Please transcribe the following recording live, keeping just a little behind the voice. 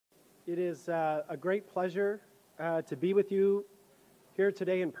It is a great pleasure to be with you here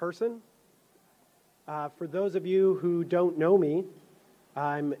today in person. For those of you who don't know me,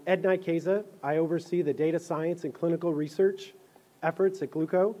 I'm Ed Nikeza. I oversee the data science and clinical research efforts at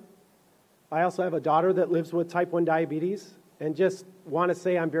Glooko. I also have a daughter that lives with type 1 diabetes, and just want to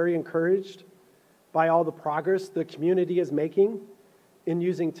say I'm very encouraged by all the progress the community is making in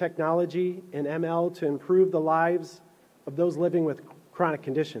using technology and ML to improve the lives of those living with chronic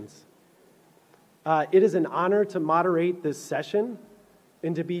conditions. It is an honor to moderate this session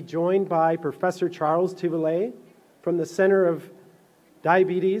and to be joined by Professor Charles Thivolet from the Center of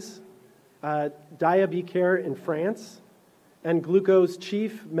Diabetes, DIAB-eCARE in France, and Glooko's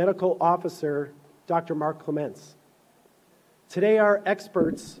Chief Medical Officer, Dr. Mark Clements. Today, our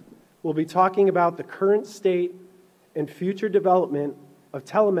experts will be talking about the current state and future development of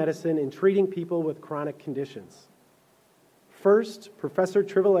telemedicine in treating people with chronic conditions. First, Professor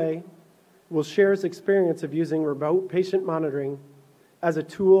Thivolet will share his experience of using remote patient monitoring as a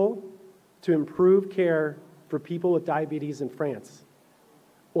tool to improve care for people with diabetes in France.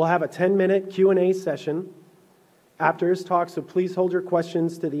 We'll have a 10-minute Q&A session after his talk, so please hold your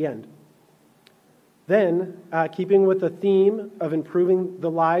questions to the end. Then, keeping with the theme of improving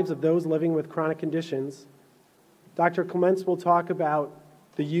the lives of those living with chronic conditions, Dr. Clements will talk about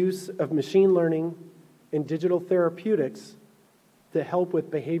the use of machine learning and digital therapeutics to help with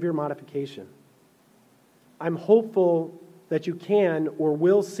behavior modification. I'm hopeful that you can or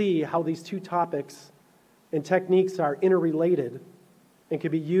will see how these two topics and techniques are interrelated and can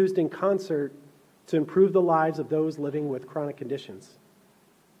be used in concert to improve the lives of those living with chronic conditions.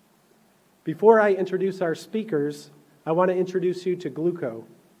 Before I introduce our speakers, I want to introduce you to Glooko.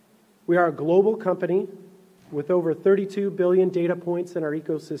 We are a global company with over 32 billion data points in our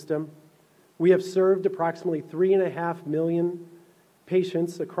ecosystem. We have served approximately 3.5 million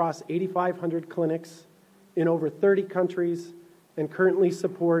patients across 8,500 clinics in over 30 countries and currently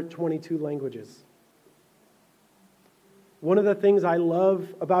support 22 languages. One of the things I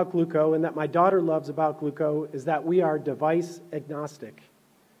love about Glooko and that my daughter loves about Glooko is that we are device agnostic.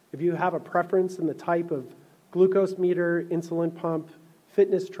 If you have a preference in the type of glucose meter, insulin pump,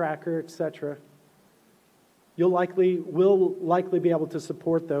 fitness tracker, etc., will likely be able to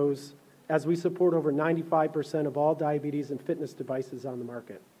support those, as we support over 95% of all diabetes and fitness devices on the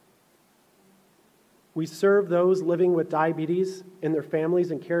market. We serve those living with diabetes and their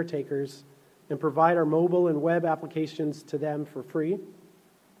families and caretakers and provide our mobile and web applications to them for free.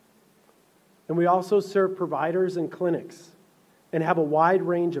 And we also serve providers and clinics and have a wide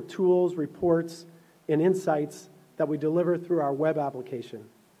range of tools, reports, and insights that we deliver through our web application.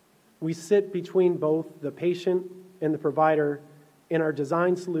 We sit between both the patient and the provider in our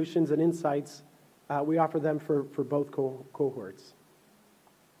design solutions and insights. We offer them for both cohorts.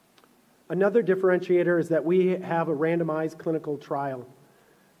 Another differentiator is that we have a randomized clinical trial.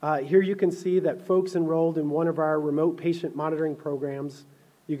 Here you can see that folks enrolled in one of our remote patient monitoring programs,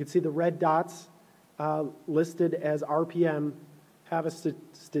 you can see the red dots listed as RPM, have a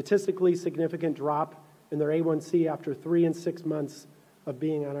statistically significant drop in their A1C after 3 and 6 months of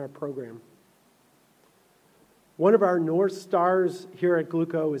being on our program. One of our North Stars here at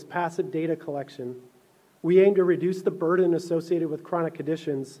Glooko is passive data collection. We aim to reduce the burden associated with chronic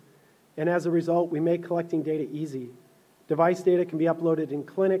conditions, and as a result, we make collecting data easy. Device data can be uploaded in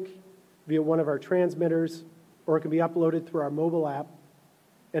clinic via one of our transmitters, or it can be uploaded through our mobile app,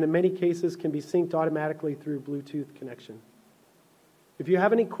 and in many cases can be synced automatically through Bluetooth connection. If you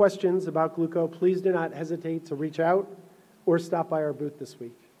have any questions about Glooko, please do not hesitate to reach out or stop by our booth this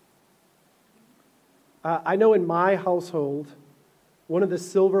week. I know in my household, one of the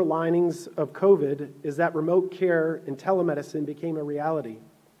silver linings of COVID is that remote care and telemedicine became a reality.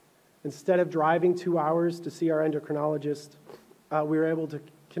 Instead of driving 2 hours to see our endocrinologist, we were able to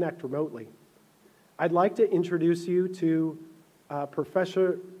connect remotely. I'd like to introduce you to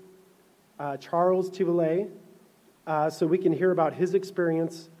Professor Charles Thivolet so we can hear about his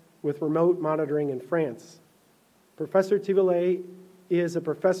experience with remote monitoring in France. Professor Thivolet is a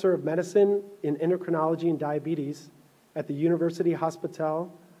professor of medicine in endocrinology and diabetes at the University Hospital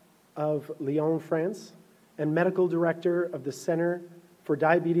of Lyon, France, and medical director of the Center for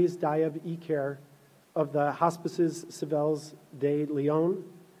Diabetes DIAB-eCARE of the Hospices Civils de Lyon,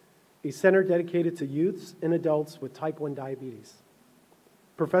 a center dedicated to youths and adults with type 1 diabetes.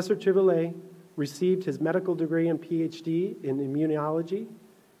 Professor Thivolet received his medical degree and Ph.D. in immunology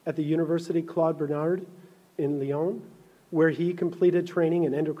at the University Claude Bernard in Lyon, where he completed training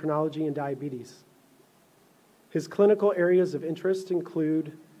in endocrinology and diabetes. His clinical areas of interest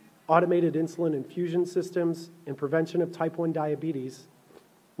include automated insulin infusion systems and prevention of type 1 diabetes,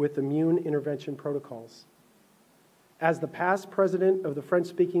 with immune intervention protocols. As the past president of the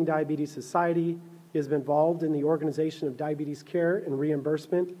French-speaking Diabetes Society, he has been involved in the organization of diabetes care and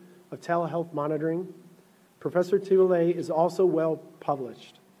reimbursement of telehealth monitoring. Professor Thivolet is also well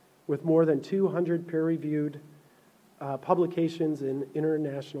published, with more than 200 peer-reviewed publications in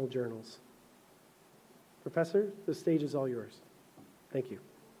international journals. Professor, the stage is all yours. Thank you.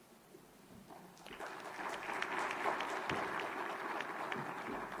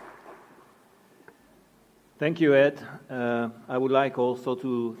 Thank you, Ed. I would like also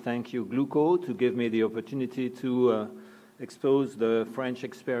to thank you, Glooko, to give me the opportunity to expose the French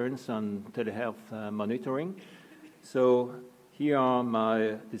experience on telehealth monitoring. So here are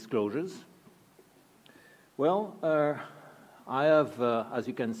my disclosures. Well, I have, as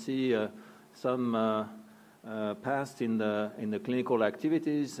you can see, some past in the clinical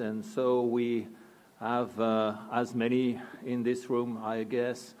activities, and so we have, as many in this room, I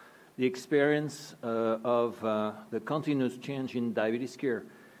guess, the experience of the continuous change in diabetes care.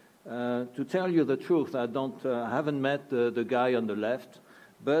 To tell you the truth, I haven't met the guy on the left,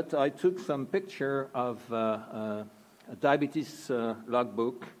 but I took some picture of a diabetes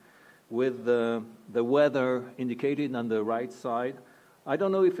logbook with the weather indicated on the right side. I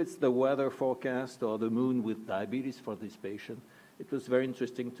don't know if it's the weather forecast or the moon with diabetes for this patient. It was very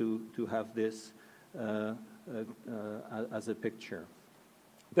interesting to have this as a picture.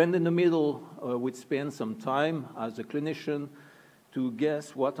 Then in the middle, we'd spend some time as a clinician to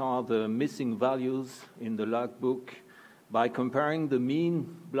guess what are the missing values in the logbook by comparing the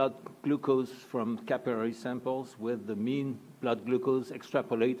mean blood glucose from capillary samples with the mean blood glucose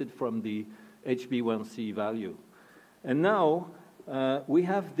extrapolated from the HbA1c value. And now we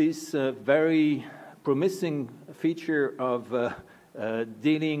have this very promising feature of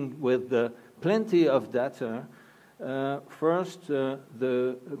dealing with plenty of data. First,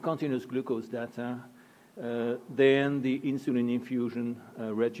 the continuous glucose data, then the insulin infusion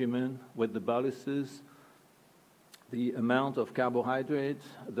regimen with the boluses, the amount of carbohydrates,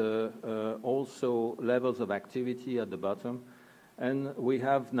 the also levels of activity at the bottom, and we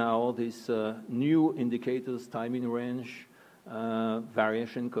have now these new indicators, time in range,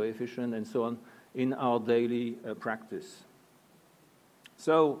 variation coefficient, and so on, in our daily practice.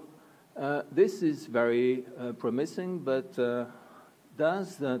 So this is very promising, but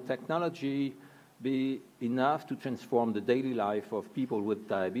does the technology be enough to transform the daily life of people with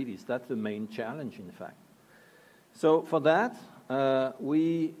diabetes? That's the main challenge, in fact. So for that,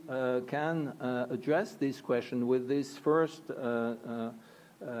 we can address this question with this first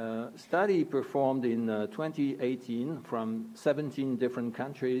study performed in 2018 from 17 different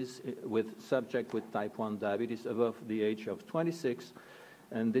countries with subjects with type 1 diabetes above the age of 26.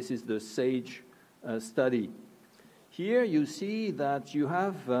 And this is the SAGE study. Here you see that you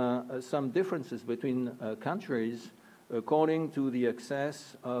have some differences between countries according to the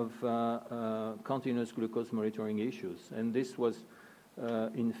access of continuous glucose monitoring issues. And this was,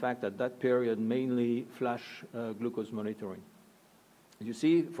 in fact, at that period, mainly flash glucose monitoring. You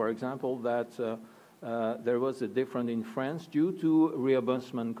see, for example, that there was a difference in France due to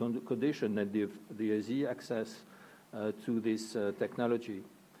reimbursement condition and the easy access to this technology.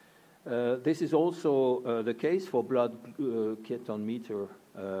 This is also the case for blood ketone meter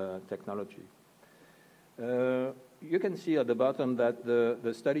technology. You can see at the bottom that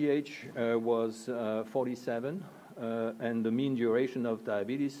the study age was 47, and the mean duration of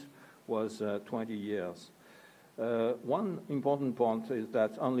diabetes was 20 years. One important point is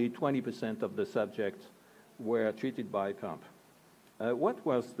that only 20% of the subjects were treated by pump. What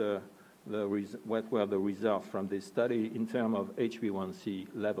were the results from this study in terms of HbA1c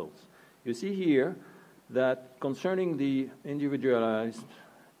levels? You see here that concerning the individualized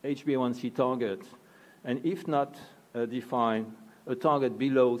HbA1c target, and if not defined, a target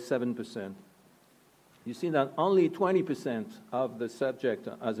below 7%, you see that only 20% of the subject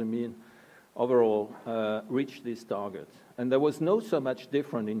as a mean overall reached this target. And there was no so much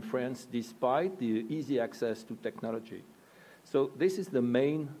different in France despite the easy access to technology. So this is the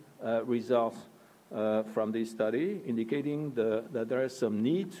main result from this study, indicating that there is some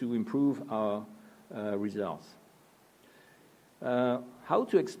need to improve our results. How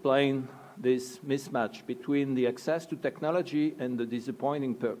to explain this mismatch between the access to technology and the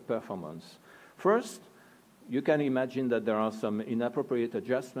disappointing performance? First, you can imagine that there are some inappropriate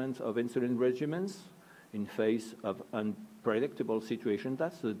adjustments of insulin regimens in face of unpredictable situations.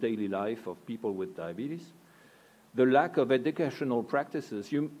 That's the daily life of people with diabetes. The lack of educational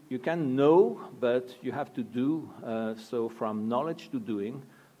practices. You can know, but you have to do. So from knowledge to doing,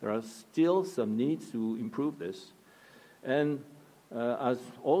 there are still some needs to improve this. And as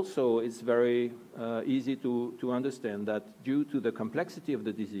also it's very easy to understand that due to the complexity of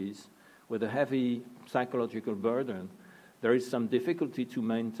the disease, with a heavy psychological burden, there is some difficulty to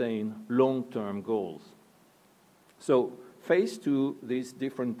maintain long-term goals. So faced to these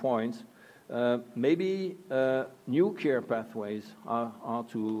different points, maybe new care pathways are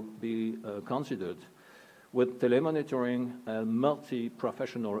to be considered with telemonitoring and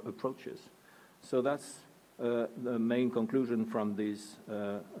multi-professional approaches. So that's the main conclusion from this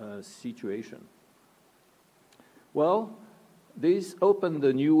situation. Well, this opened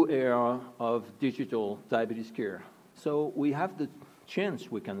the new era of digital diabetes care. So we have the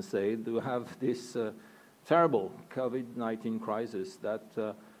chance, we can say, to have this terrible COVID-19 crisis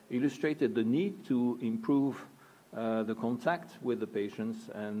that illustrated the need to improve the contact with the patients,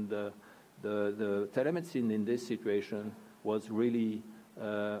 and the telemedicine in this situation was really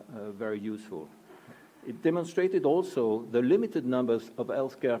very useful. It demonstrated also the limited numbers of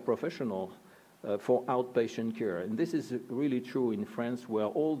healthcare professionals for outpatient care, and this is really true in France, where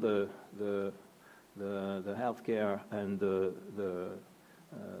all the healthcare and the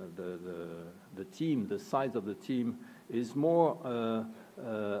team, the size of the team, is more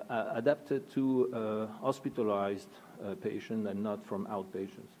adapted to hospitalized patients and not from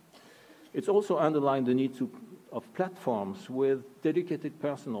outpatients. It's also underlined the need of platforms with dedicated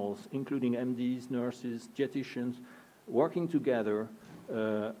personals, including MDs, nurses, dietitians, working together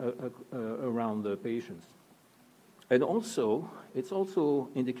around the patients. And also, it's also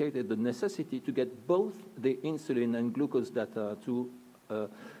indicated the necessity to get both the insulin and glucose data to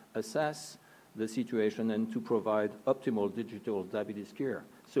assess the situation and to provide optimal digital diabetes care.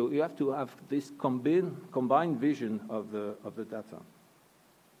 So you have to have this combined vision of the data.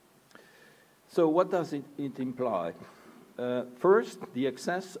 So what does it imply? First, the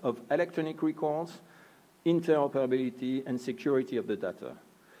access of electronic records, interoperability, and security of the data.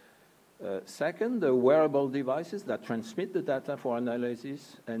 Second, the wearable devices that transmit the data for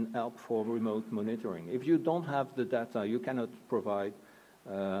analysis and help for remote monitoring. If you don't have the data, you cannot provide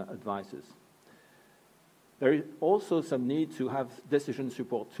advices. There is also some need to have decision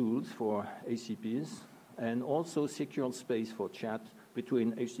support tools for HCPs, and also secure space for chat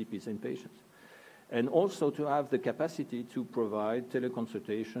between HCPs and patients. And also to have the capacity to provide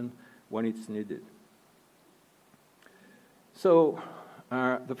teleconsultation when it's needed. So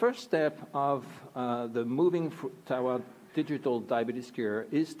the first step of the moving toward digital diabetes care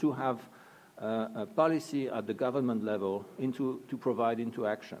is to have a policy at the government level to provide into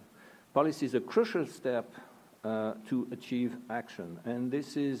action. Policy is a crucial step to achieve action. And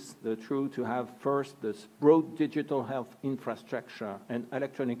this is true to have first this broad digital health infrastructure and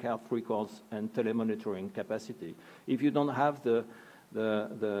electronic health records and telemonitoring capacity. If you don't have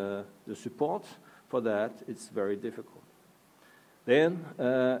the support for that, it's very difficult. Then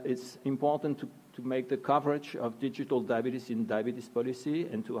it's important to make the coverage of digital diabetes in diabetes policy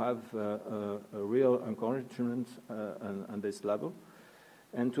and to have a real encouragement on this level,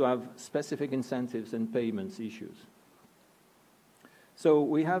 and to have specific incentives and payments issues. So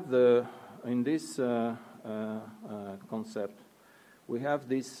we have in this concept, we have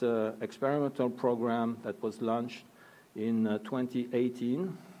this experimental program that was launched in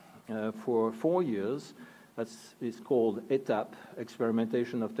 2018 for 4 years. It's called ETAP,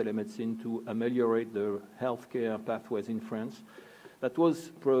 Experimentation of Telemedicine to Ameliorate the Healthcare Pathways in France. That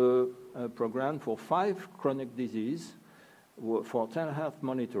was programmed for 5 chronic diseases, for telehealth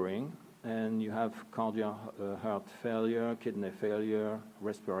monitoring, and you have cardiac heart failure, kidney failure,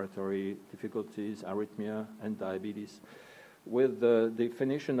 respiratory difficulties, arrhythmia, and diabetes, with the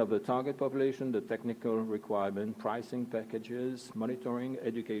definition of the target population, the technical requirement, pricing packages, monitoring,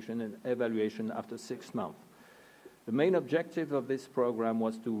 education, and evaluation after 6 months. The main objective of this program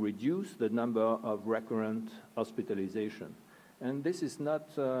was to reduce the number of recurrent hospitalization. And this is not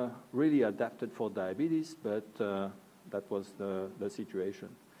really adapted for diabetes, but that was the situation.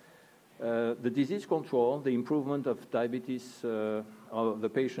 The disease control, the improvement of diabetes, of the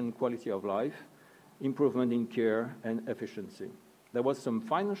patient quality of life, improvement in care and efficiency. There was some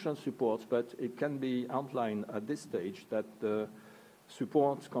financial support, but it can be outlined at this stage that the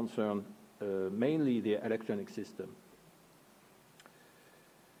support concerned mainly the electronic system.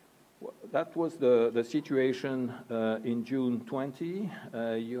 That was the situation in June 20.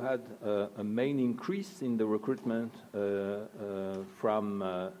 You had a main increase in the recruitment from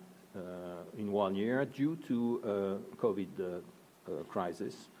in 1 year due to COVID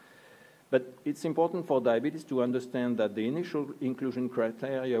crisis. But it's important for diabetes to understand that the initial inclusion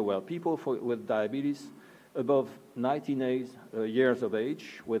criteria were people with diabetes above 19 years of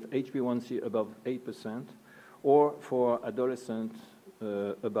age with HbA1c above 8%, or for adolescents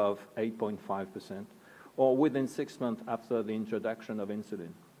above 8.5%, or within 6 months after the introduction of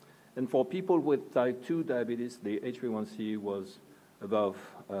insulin. And for people with type 2 diabetes, the HbA1c was above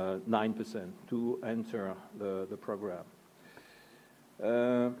 9% to enter the program.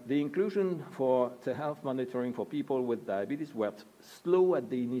 The inclusion for telehealth monitoring for people with diabetes were slow at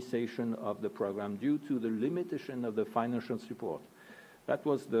the initiation of the program due to the limitation of the financial support. That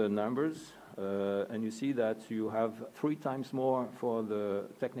was the numbers, and you see that you have 3 times more for the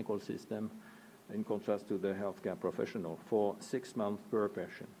technical system in contrast to the healthcare professional for 6 months per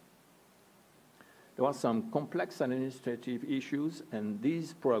patient. There were some complex administrative issues, and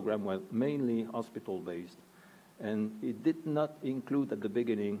these programs were mainly hospital-based. And it did not include at the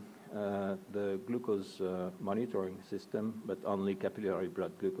beginning the glucose monitoring system, but only capillary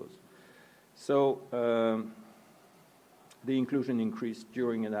blood glucose. So the inclusion increased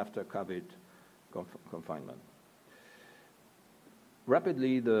during and after COVID confinement.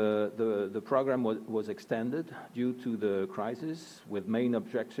 Rapidly, the program was extended due to the crisis, with main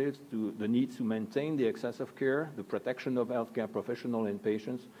objectives to the need to maintain the access of care, the protection of healthcare professionals and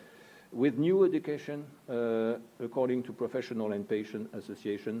patients, with new education, according to Professional and Patient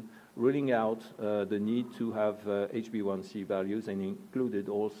Association, ruling out the need to have HbA1c values, and included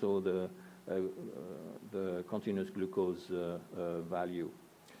also the continuous glucose value.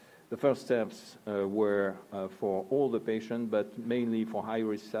 The first steps were for all the patients, but mainly for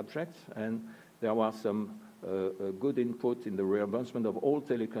high-risk subjects, and there was some good input in the reimbursement of all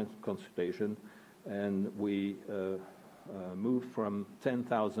teleconsultation, and we moved from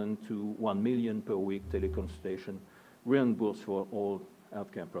 10,000 to 1 million per week teleconsultation reimbursed for all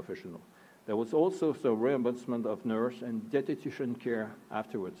healthcare professionals. There was also some reimbursement of nurse and dietitian care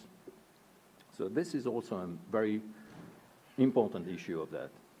afterwards. So this is also a very important issue of that.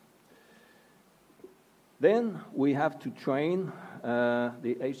 Then we have to train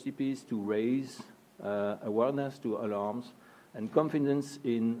the HCPs to raise awareness to alarms and confidence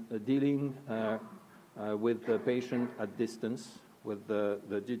in dealing with the patient at distance with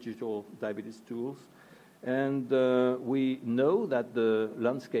the digital diabetes tools. And we know that the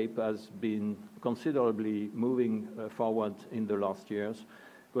landscape has been considerably moving forward in the last years,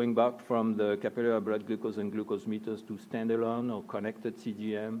 going back from the capillary blood glucose and glucose meters to standalone or connected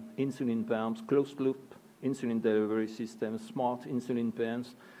CGM, insulin pumps, closed-loop insulin delivery systems, smart insulin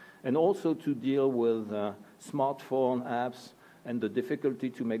pens, and also to deal with smartphone apps and the difficulty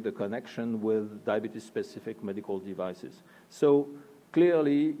to make the connection with diabetes-specific medical devices. So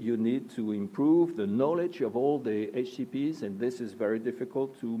clearly, you need to improve the knowledge of all the HCPs, and this is very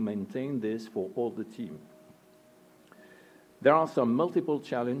difficult to maintain this for all the team. There are some multiple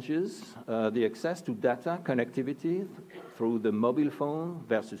challenges. The access to data connectivity through the mobile phone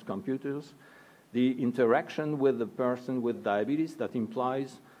versus computers, the interaction with the person with diabetes that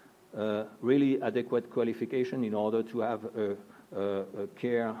implies really adequate qualification in order to have a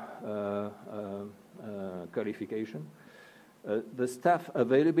care qualification. The staff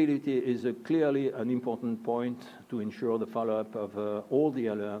availability is clearly an important point to ensure the follow-up of all the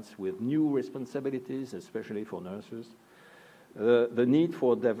alerts with new responsibilities, especially for nurses. The need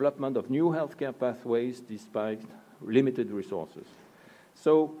for development of new healthcare pathways despite limited resources.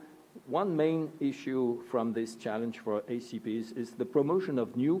 So one main issue from this challenge for HCPs is the promotion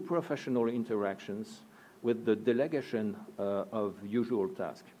of new professional interactions with the delegation of usual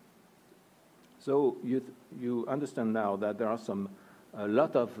tasks. So you understand now that there are a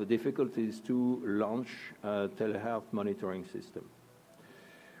lot of difficulties to launch a telehealth monitoring system.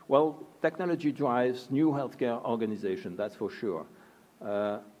 Well, technology drives new healthcare organization, that's for sure.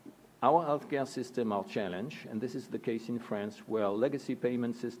 Our healthcare system are challenged, and this is the case in France, where legacy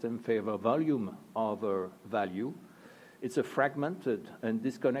payment system favor volume over value. It's a fragmented and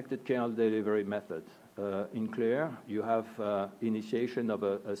disconnected care delivery method. In Claire, you have initiation of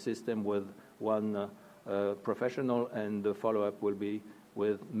a system with one professional, and the follow-up will be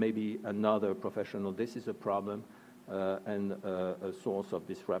with maybe another professional. This is a problem and a source of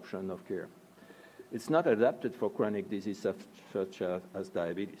disruption of care. It's not adapted for chronic disease such as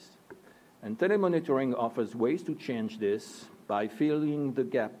diabetes. And telemonitoring offers ways to change this by filling the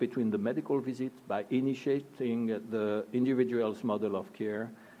gap between the medical visit, by initiating the individual's model of care,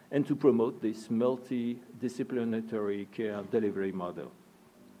 and to promote this multidisciplinary care delivery model.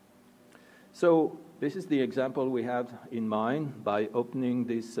 So this is the example we had in mind by opening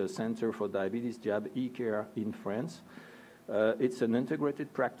this Center for Diabetes DIAB-eCARE in France. It's an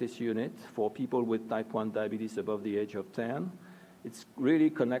integrated practice unit for people with type 1 diabetes above the age of 10. It's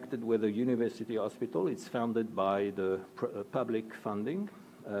really connected with a university hospital. It's funded by the public funding,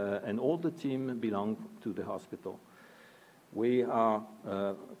 and all the team belong to the hospital. We are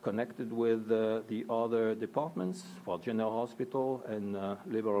connected with the other departments for general hospital and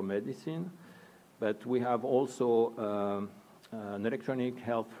liberal medicine, but we have also an electronic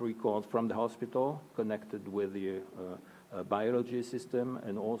health record from the hospital connected with the biology system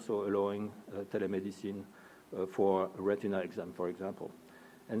and also allowing telemedicine for retina exam, for example.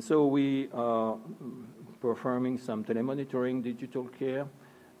 And so we are performing some telemonitoring, digital care,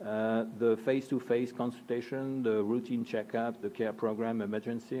 the face-to-face consultation, the routine checkup, the care program,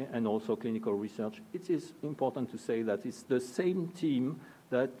 emergency, and also clinical research. It is important to say that it's the same team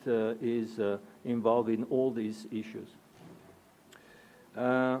that is involved in all these issues.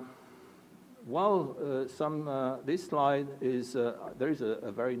 This slide is, there is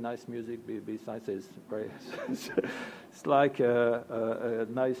a very nice music besides it's very, it's like a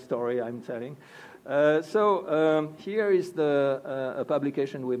nice story I'm telling. Here is a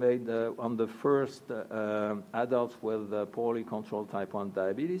publication we made on the first adults with poorly controlled type 1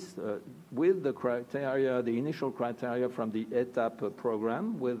 diabetes with the criteria, the initial criteria from the ATTD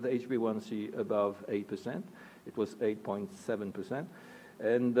program with HbA1c above 8%. It was 8.7%.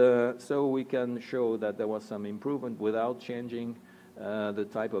 And so we can show that there was some improvement without changing the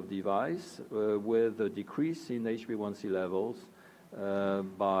type of device with a decrease in HbA1c levels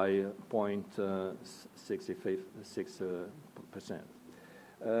by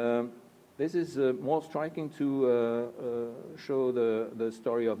 0.66%. This is more striking to show the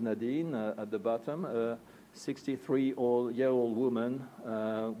story of Nadine at the bottom, a 63-year-old woman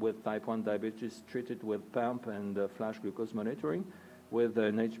with type 1 diabetes treated with pump and flash glucose monitoring with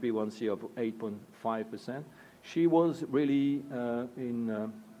an HbA1c of 8.5%. She was really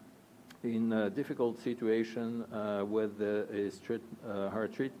in a difficult situation with her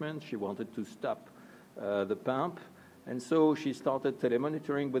treatment. She wanted to stop the pump, and so she started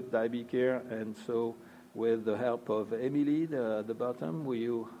telemonitoring with DIAB-eCARE, and so with the help of Emily at the bottom,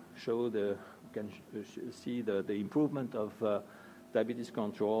 you can see the improvement of diabetes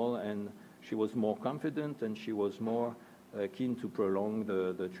control, and she was more confident and she was more keen to prolong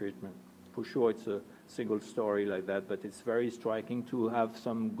the treatment. For sure, it's a single story like that, but it's very striking to have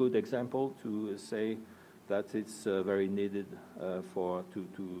some good example to say that it's very needed to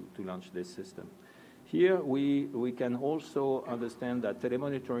launch this system. Here, we can also understand that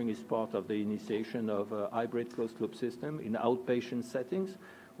telemonitoring is part of the initiation of a hybrid closed-loop system in outpatient settings.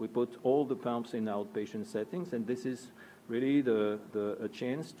 We put all the pumps in outpatient settings, and this is really a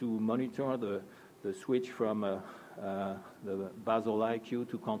chance to monitor the switch from the basal IQ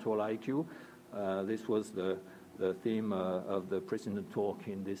to control IQ. This was the theme of the precedent talk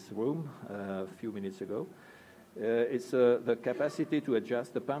in this room a few minutes ago. It's the capacity to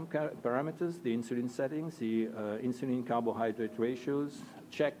adjust the pump parameters, the insulin settings, the insulin carbohydrate ratios,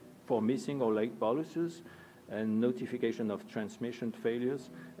 check for missing or late boluses, and notification of transmission failures.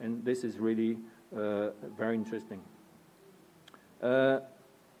 And this is really very interesting.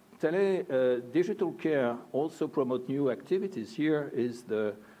 Digital care also promote new activities. Here is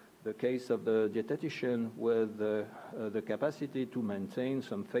the case of the dietitian with the capacity to maintain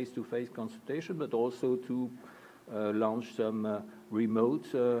some face-to-face consultation, but also to launch some remote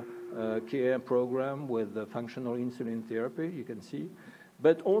care program with the functional insulin therapy, you can see.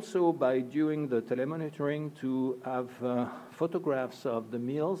 But also by doing the telemonitoring to have photographs of the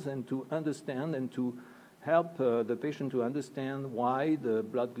meals and to understand and to help the patient to understand why the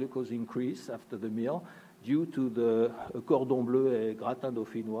blood glucose increase after the meal due to the cordon bleu et gratin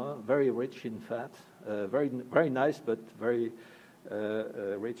dauphinois, very rich in fat, very nice, but very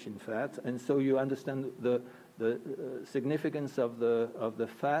rich in fat. And so you understand the significance of the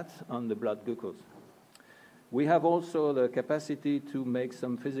fat on the blood glucose. We have also the capacity to make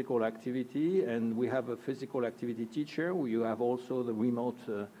some physical activity, and we have a physical activity teacher. You have also the remote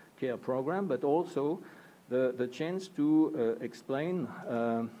care program, but also the chance to explain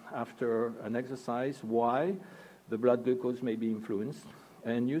after an exercise why the blood glucose may be influenced.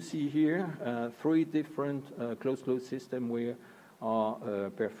 And you see here 3 different closed-loop systems we are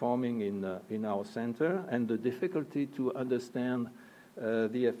performing in our center, and the difficulty to understand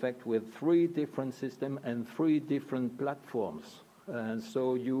the effect with 3 different systems and 3 different platforms. And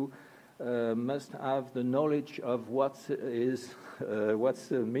so you must have the knowledge of what's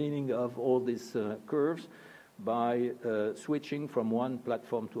the meaning of all these curves by switching from one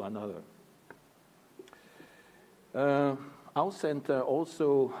platform to another. Our center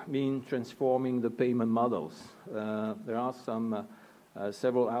also means transforming the payment models. There are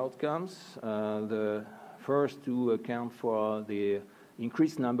several outcomes. The first to account for the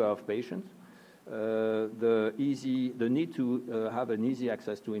increased number of patients. the need to have an easy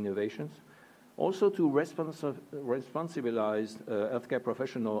access to innovations. Also to responsibilize healthcare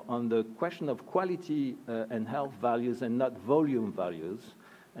professionals on the question of quality and health values and not volume values.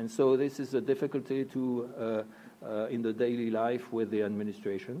 And so this is a difficulty to, in the daily life with the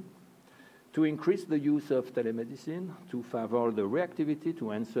administration. To increase the use of telemedicine, to favor the reactivity,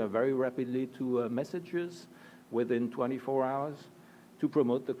 to answer very rapidly to messages within 24 hours, to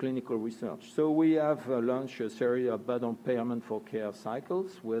promote the clinical research. So we have launched a series of bundle payment for care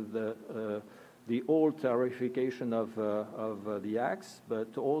cycles with the old tariffication of the acts,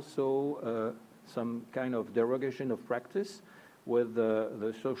 but also some kind of derogation of practice with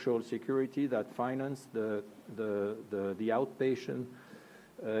the social security that financed the outpatient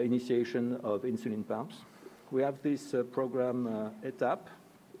initiation of insulin pumps. We have this program ATTD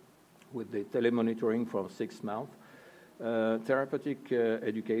with the telemonitoring for 6 months, therapeutic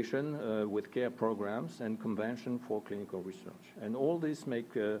education with care programs, and convention for clinical research. And all this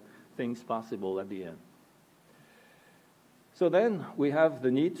make things possible at the end. So then we have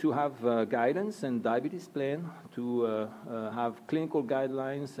the need to have guidance and diabetes plan, to have clinical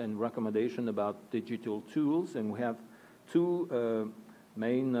guidelines and recommendation about digital tools, and we have 2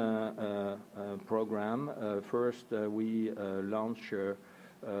 main program. First, we launch a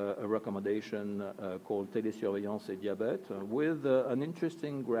recommendation called Télésurveillance et Diabète with an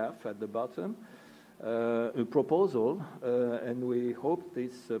interesting graph at the bottom, a proposal, and we hope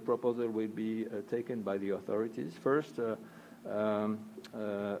this proposal will be taken by the authorities. First, a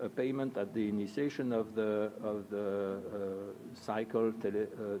payment at the initiation of the cycle,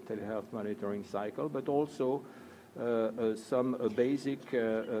 telehealth monitoring cycle, but also some basic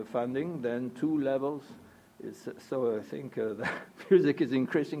funding, then 2 levels. So I think the music is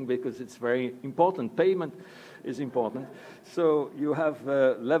increasing because it's very important. Payment is important. So you have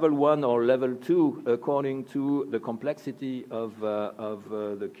level 1 or level 2 according to the complexity of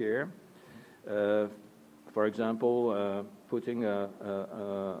the care. For example,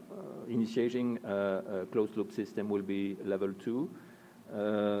 initiating a closed loop system will be level 2,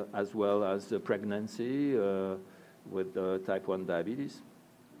 as well as pregnancy with type 1 diabetes.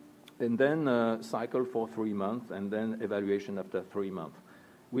 And then cycle for 3 months, and then evaluation after 3 months.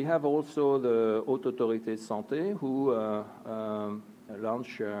 We have also the Haute Autorité de Santé, who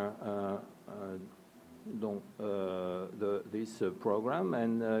launched this program,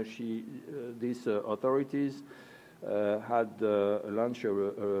 and these authorities had launched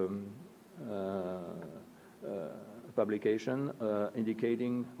a publication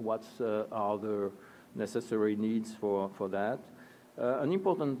indicating what are the necessary needs for that. An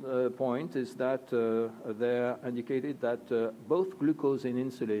important point is that they indicated that both glucose and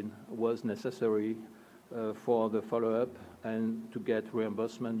insulin was necessary for the follow-up, and to get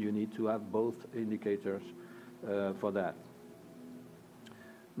reimbursement, you need to have both indicators for that.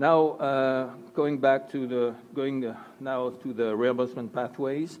 Now, going now to the reimbursement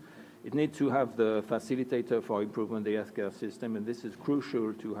pathways, it needs to have the facilitator for improvement of the healthcare system, and this is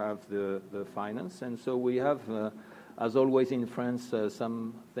crucial to have the finance. And so we have, as always in France,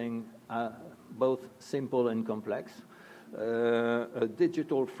 something both simple and complex. A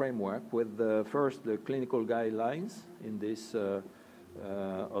digital framework with first the clinical guidelines in this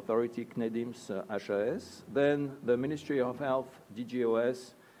authority, CNEDIM's HAS, then the Ministry of Health,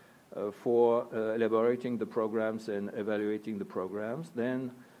 DGOS, for elaborating the programs and evaluating the programs.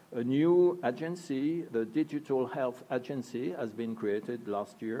 Then a new agency, the Digital Health Agency, has been created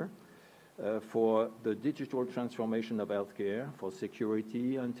last year for the digital transformation of healthcare, for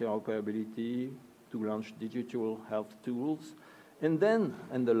security, interoperability, to launch digital health tools. And then,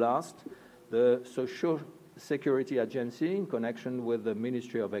 and the last, the Social Security Agency, in connection with the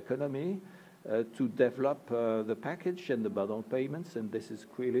Ministry of Economy, to develop the package and the bundle payments. And this is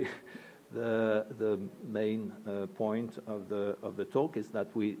really the main point of the talk, is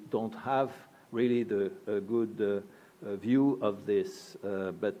that we don't have really the good view of this,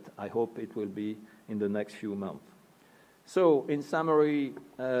 but I hope it will be in the next few months. So, in summary,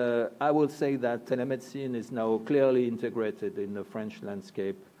 I will say that telemedicine is now clearly integrated in the French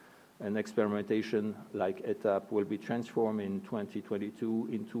landscape, and experimentation like ATTD will be transformed in 2022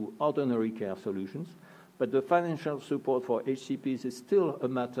 into ordinary care solutions. But the financial support for HCPs is still a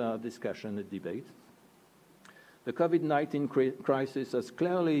matter of discussion and debate. The COVID-19 crisis has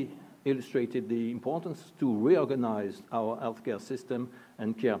clearly illustrated the importance to reorganize our healthcare system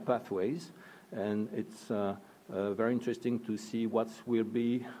and care pathways, and it's very interesting to see what will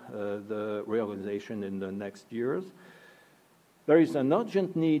be the reorganization in the next years. There is an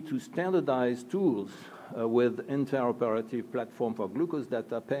urgent need to standardize tools with interoperative platform for glucose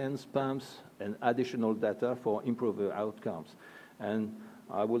data, pens, pumps, and additional data for improved outcomes. And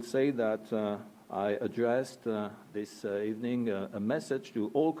I will say that I addressed this evening a message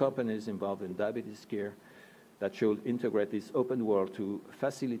to all companies involved in diabetes care that should integrate this open world to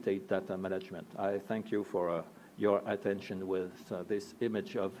facilitate data management. I thank you for your attention with this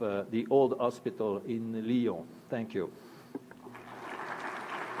image of the old hospital in Lyon. Thank you.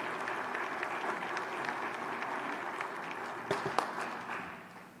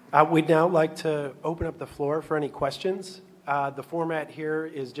 We'd now like to open up the floor for any questions. The format here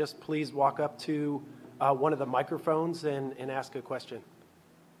is just please walk up to one of the microphones and ask a question.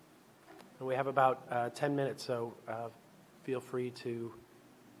 And we have about 10 minutes, so feel free to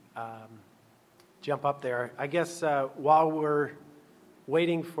jump up there. I guess while we're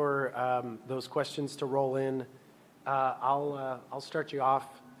waiting for those questions to roll in, I'll start you off.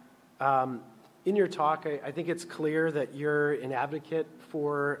 In your talk, I think it's clear that you're an advocate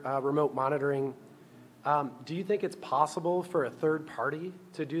for remote monitoring. Do you think it's possible for a third party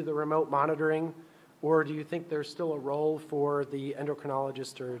to do the remote monitoring, or do you think there's still a role for the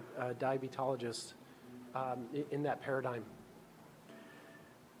endocrinologist or diabetologist in that paradigm?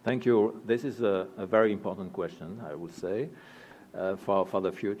 Thank you. This is a very important question, I would say, for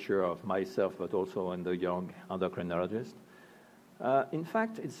the future of myself, but also in the young endocrinologist. In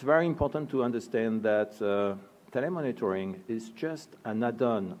fact, it's very important to understand that telemonitoring is just an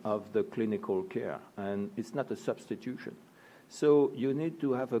add-on of the clinical care, and it's not a substitution. So you need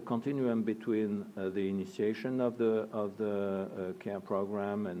to have a continuum between the initiation of the care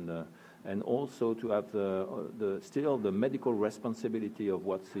program and also to have still the medical responsibility of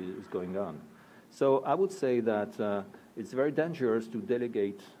what is going on. So I would say that it's very dangerous to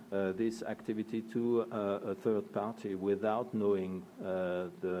delegate this activity to a third party without knowing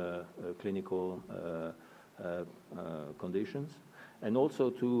the clinical conditions, and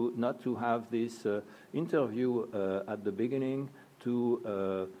also not to have this interview at the beginning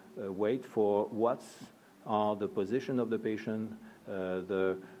to wait for what are the position of the patient,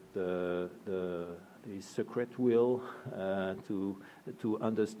 the secret will to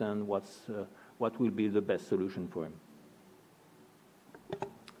understand what will be the best solution for him.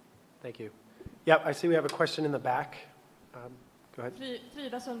 Thank you. Yep, I see we have a question in the back. Go ahead.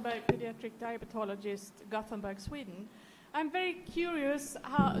 Frida Sundberg, pediatric diabetologist, Gothenburg, Sweden. I'm very curious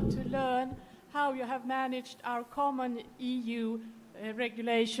to learn how you have managed our common EU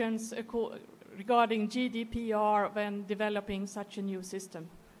regulations regarding GDPR when developing such a new system.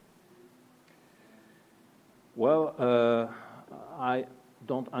 Well, I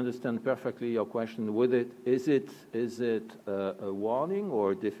don't understand perfectly your question. Is it a warning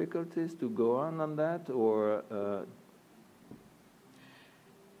or difficulties to go on that, or?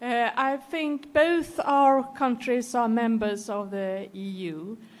 I think both our countries are members of the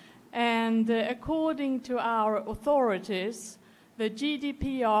EU, and according to our authorities, the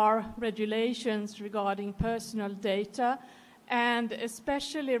GDPR regulations regarding personal data, and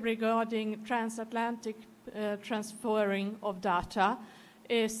especially regarding transatlantic transferring of data,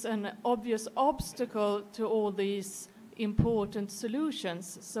 is an obvious obstacle to all these important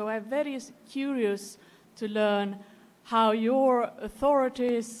solutions. So I'm very curious to learn how your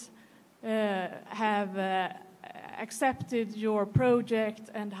authorities have accepted your project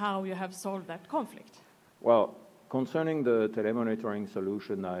and how you have solved that conflict. Well, concerning the telemonitoring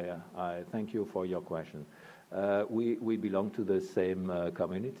solution, I thank you for your question. We belong to the same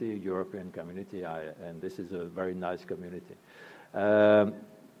community, European community, and this is a very nice community.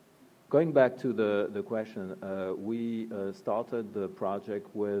 Going back to the question, we started the project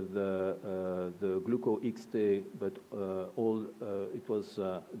with the Glooko XT, but it was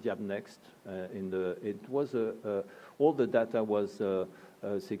DIAB Next. All the data was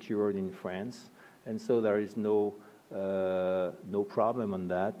secured in France, and so there is no problem on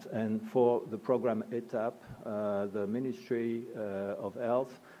that. And for the program ETAP, the Ministry of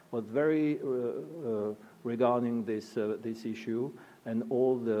Health was very regarding this issue, and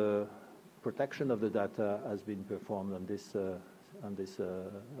all the protection of the data has been performed on this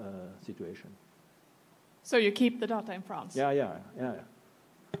situation. So you keep the data in France? Yeah.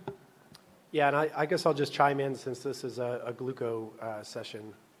 Yeah, and I guess I'll just chime in since this is a Glooko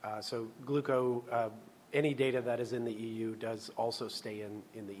session. So Glooko, any data that is in the EU does also stay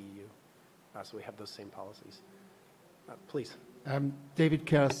in the EU. So we have those same policies. Please. David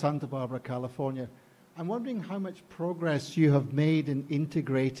Kerr, Santa Barbara, California. I'm wondering how much progress you have made in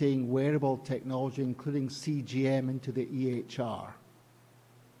integrating wearable technology, including CGM, into the EHR.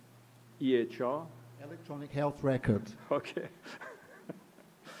 EHR? Electronic health record. Okay.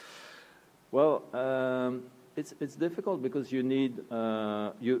 Well, It's difficult because you need,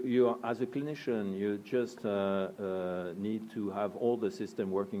 you as a clinician, you just need to have all the system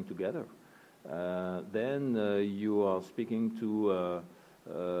working together. Then you are speaking to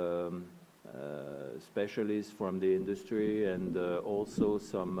specialists from the industry and also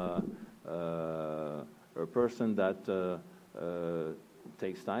some a person that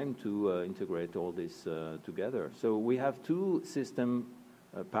takes time to integrate all this together. So we have two systems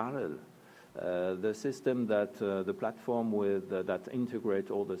parallel. The system that, the platform with that integrate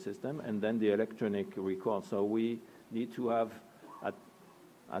all the system, and then the electronic record. So we need to have at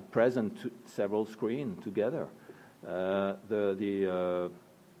present several screens together. The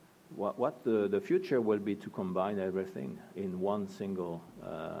future will be to combine everything in one single.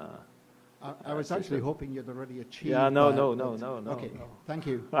 I was actually hoping you'd already achieved. Yeah, no. Okay, thank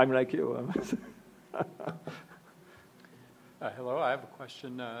you. I'm like you. Hello, I have a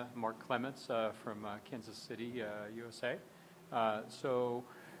question. Mark Clements from Kansas City, USA. Your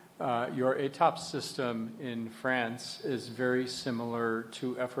ATOP system in France is very similar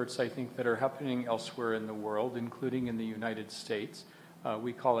to efforts, I think, that are happening elsewhere in the world, including in the United States.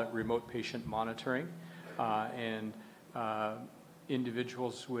 We call it remote patient monitoring.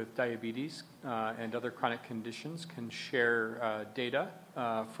 Individuals with diabetes and other chronic conditions can share data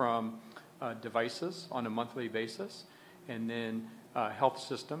from devices on a monthly basis. And then health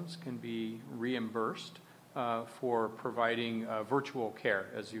systems can be reimbursed for providing virtual care,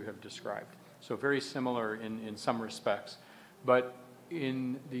 as you have described. So very similar in some respects. But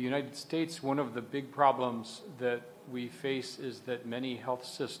in the United States, one of the big problems that we face is that many health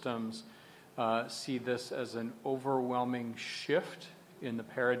systems see this as an overwhelming shift in the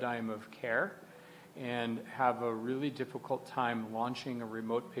paradigm of care and have a really difficult time launching a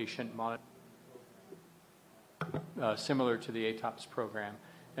remote patient monitoring similar to the ATOPS program.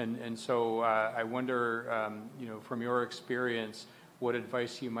 And so I wonder, from your experience, what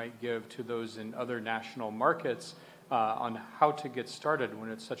advice you might give to those in other national markets on how to get started when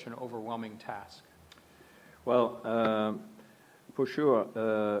it's such an overwhelming task. Well, for sure,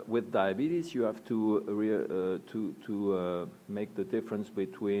 with diabetes, you have to make the difference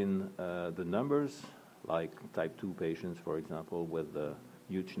between the numbers, like type 2 patients, for example, with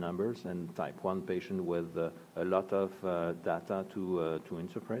huge numbers, and type 1 patient with a lot of data to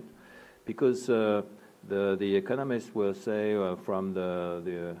interpret. Because the economists will say from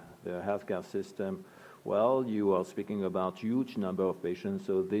the healthcare system, well, you are speaking about huge number of patients,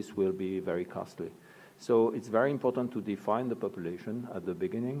 so this will be very costly. So it's very important to define the population at the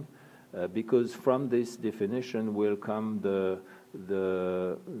beginning, because from this definition will come the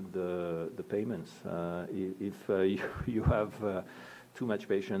payments. If you have too much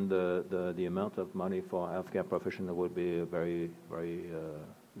patient, the amount of money for healthcare professional will be very, very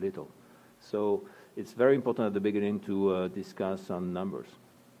little. So it's very important at the beginning to discuss on numbers.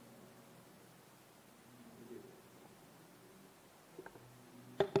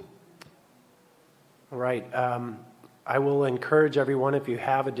 All right. I will encourage everyone, if you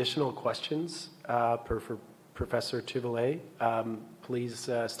have additional questions for Professor Thivolet, please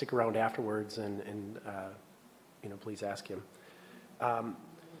stick around afterwards and please ask him.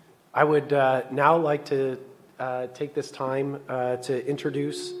 I would now like to take this time to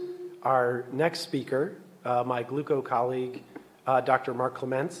introduce our next speaker, my Glooko colleague, Dr. Mark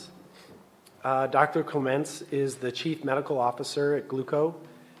Clements. Dr. Clements is the Chief Medical Officer at Glooko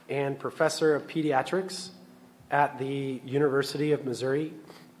and Professor of Pediatrics at the University of Missouri,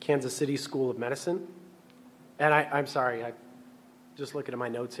 Kansas City School of Medicine. And I'm sorry, I'm just looking at my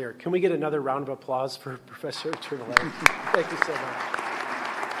notes here. Can we get another round of applause for Professor Thivolet? Thank you so much.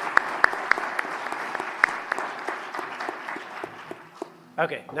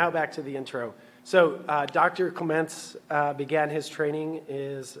 Okay, now back to the intro. So Dr. Clements began his training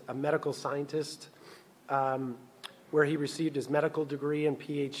as a medical scientist, where he received his medical degree and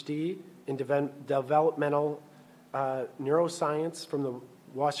Ph.D. in developmental neuroscience from the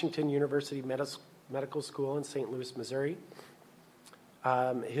Washington University Medical School in St. Louis, Missouri.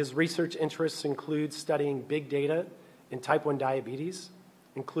 His research interests include studying big data in type 1 diabetes,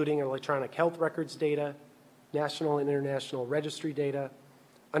 including electronic health records data, national and international registry data,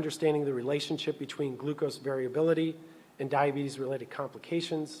 understanding the relationship between glucose variability and diabetes-related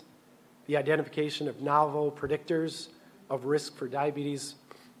complications, the identification of novel predictors of risk for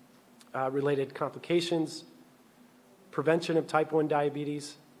diabetes-related complications, prevention of type 1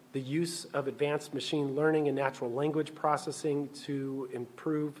 diabetes, the use of advanced machine learning and natural language processing to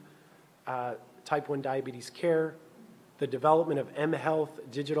improve type 1 diabetes care, the development of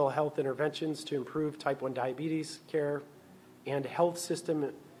mHealth digital health interventions to improve type 1 diabetes care, and health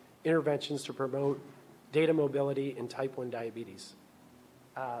system interventions to promote data mobility in type 1 diabetes.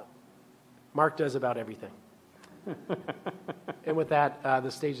 Mark does about everything. And with that, the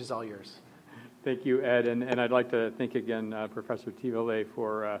stage is all yours. Thank you, Ed, and I'd like to thank again Professor Thivolet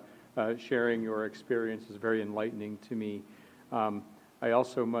for sharing your experience. It's very enlightening to me. I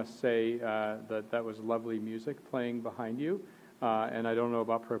also must say that was lovely music playing behind you, and I don't know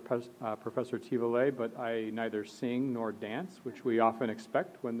about Professor Thivolet, but I neither sing nor dance, which we often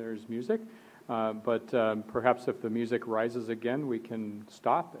expect when there's music, but perhaps if the music rises again, we can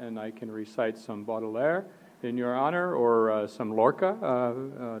stop and I can recite some Baudelaire in your honor, or some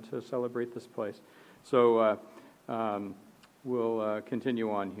Lorca to celebrate this place. So we'll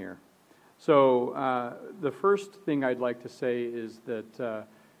continue on here. So the first thing I'd like to say is that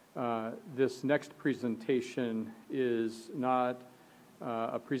this next presentation is not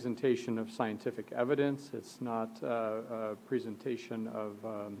a presentation of scientific evidence. It's not a presentation of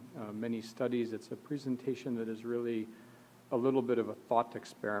many studies. It's a presentation that is really a little bit of a thought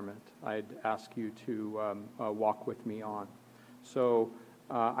experiment I'd ask you to walk with me on. So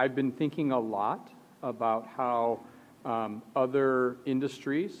I've been thinking a lot about how other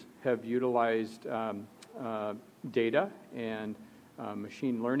industries have utilized data and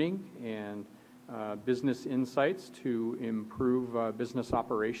machine learning and business insights to improve business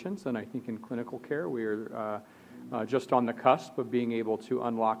operations. And I think in clinical care, we're just on the cusp of being able to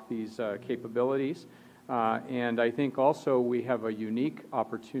unlock these capabilities. And I think also we have a unique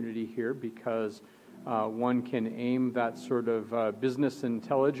opportunity here because one can aim that sort of business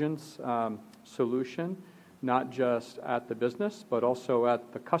intelligence solution not just at the business, but also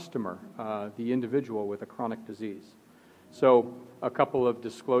at the customer, the individual with a chronic disease. So a couple of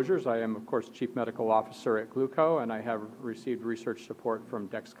disclosures. I am, of course, Chief Medical Officer at Glooko, and I have received research support from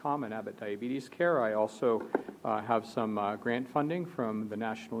Dexcom and Abbott Diabetes Care. I also have some grant funding from the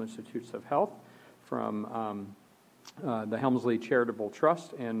National Institutes of Health, from the Helmsley Charitable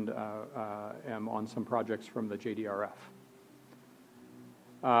Trust, and am on some projects from the JDRF.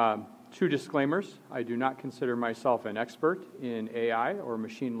 Two disclaimers. I do not consider myself an expert in AI or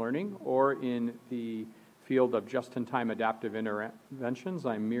machine learning or in the field of just-in-time adaptive interventions.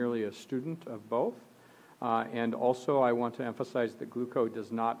 I'm merely a student of both. And also I want to emphasize that Glooko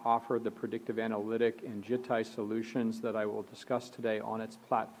does not offer the predictive analytic and JITI solutions that I will discuss today on its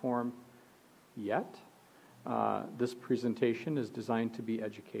platform yet. This presentation is designed to be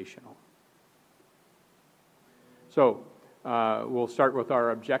educational. So we'll start with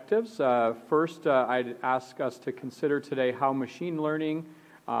our objectives. First, I'd ask us to consider today how machine learning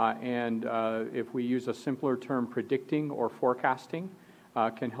and if we use a simpler term, predicting or forecasting,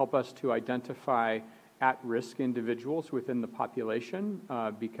 can help us to identify at-risk individuals within the population,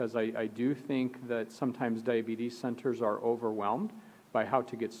 because I do think that sometimes diabetes centers are overwhelmed by how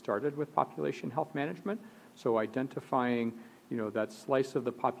to get started with population health management. So identifying that slice of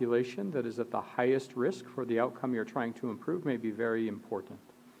the population that is at the highest risk for the outcome you're trying to improve may be very important.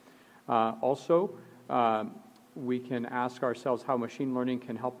 Also, we can ask ourselves how machine learning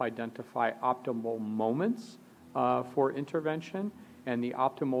can help identify optimal moments for intervention and the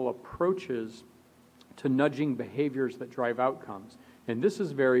optimal approaches to nudging behaviors that drive outcomes. And this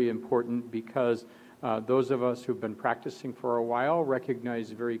is very important because those of us who've been practicing for a while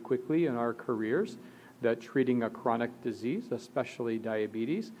recognize very quickly in our careers that treating a chronic disease, especially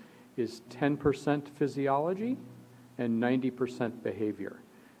diabetes, is 10% physiology and 90% behavior.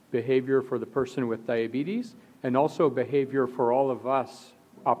 Behavior for the person with diabetes and also behavior for all of us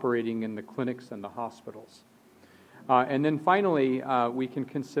operating in the clinics and the hospitals. And then finally, we can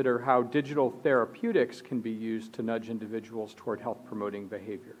consider how digital therapeutics can be used to nudge individuals toward health-promoting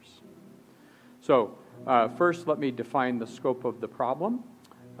behaviors. So first, let me define the scope of the problem.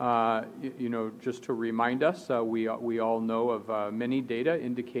 Just to remind us, we all know of many data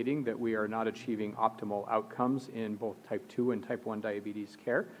indicating that we are not achieving optimal outcomes in both type 2 and type 1 diabetes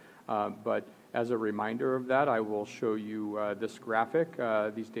care. But as a reminder of that, I will show you this graphic.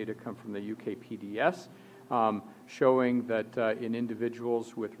 These data come from the UK PDS, showing that in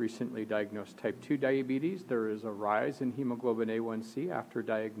individuals with recently diagnosed type 2 diabetes, there is a rise in hemoglobin A1C after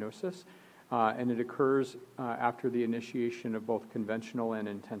diagnosis. And it occurs after the initiation of both conventional and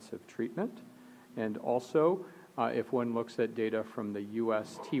intensive treatment. And also, if one looks at data from the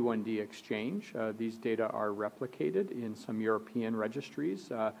US T1D exchange, these data are replicated in some European registries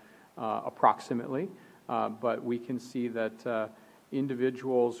approximately. But we can see that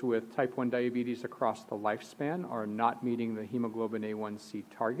individuals with type 1 diabetes across the lifespan are not meeting the hemoglobin A1C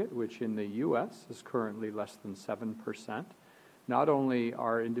target, which in the US is currently less than 7%. Not only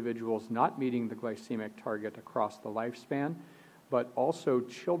are individuals not meeting the glycemic target across the lifespan, but also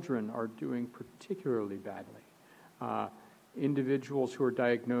children are doing particularly badly. Individuals who are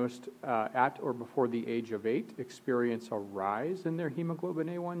diagnosed at or before the age of 8 experience a rise in their hemoglobin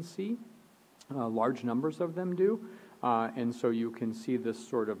A1C. Large numbers of them do. And so you can see this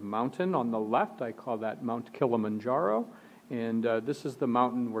sort of mountain on the left. I call that Mount Kilimanjaro. And this is the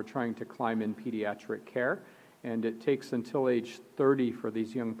mountain we're trying to climb in pediatric care. And it takes until age 30 for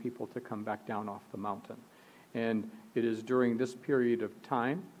these young people to come back down off the mountain. And it is during this period of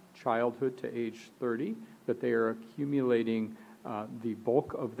time, childhood to age 30, that they are accumulating the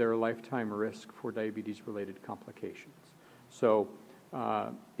bulk of their lifetime risk for diabetes-related complications. So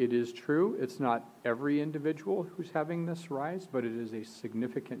it is true, it's not every individual who's having this rise, but it is a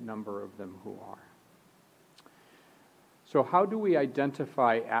significant number of them who are. So how do we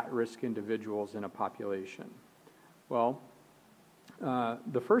identify at-risk individuals in a population? Well,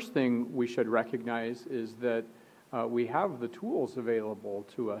 the first thing we should recognize is that we have the tools available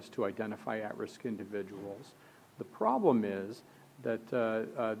to us to identify at-risk individuals. The problem is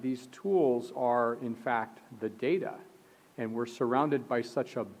that these tools are, in fact, the data. And we're surrounded by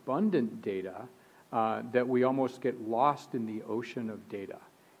such abundant data that we almost get lost in the ocean of data.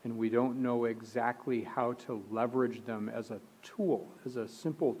 And we don't know exactly how to leverage them as a tool, as a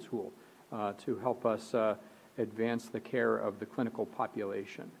simple tool, to help us advance the care of the clinical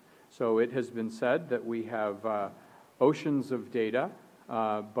population. So it has been said that we have oceans of data,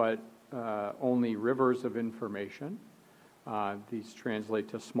 but only rivers of information. These translate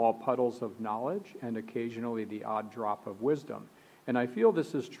to small puddles of knowledge and occasionally the odd drop of wisdom. And I feel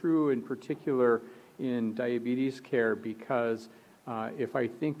this is true in particular in diabetes care because if I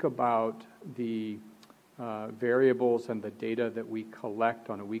think about the variables and the data that we collect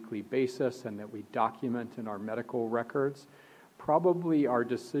on a weekly basis and that we document in our medical records, probably our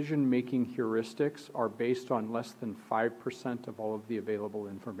decision-making heuristics are based on less than 5% of all of the available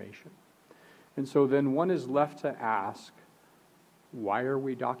information. And so then one is left to ask, why are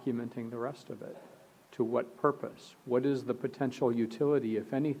we documenting the rest of it? To what purpose? What is the potential utility,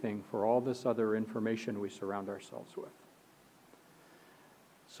 if anything, for all this other information we surround ourselves with?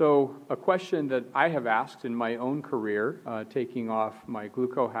 So a question that I have asked in my own career, taking off my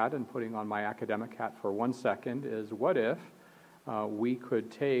Glooko hat and putting on my academic hat for 1 second, is what if we could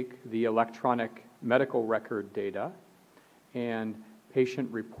take the electronic medical record data and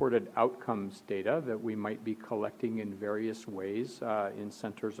patient-reported outcomes data that we might be collecting in various ways in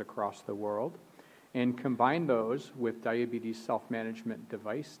centers across the world, and combine those with diabetes self-management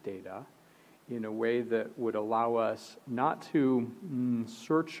device data in a way that would allow us not to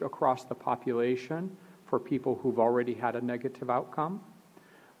search across the population for people who've already had a negative outcome,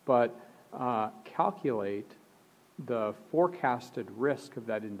 but calculate the forecasted risk of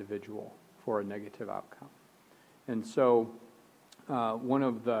that individual for a negative outcome. And so one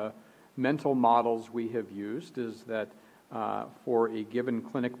of the mental models we have used is that for a given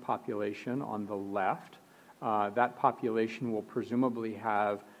clinic population on the left, that population will presumably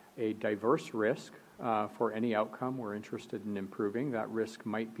have a diverse risk for any outcome we're interested in improving. That risk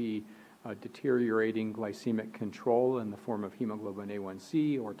might be deteriorating glycemic control in the form of hemoglobin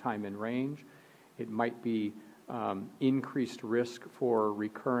A1C or time in range. It might be increased risk for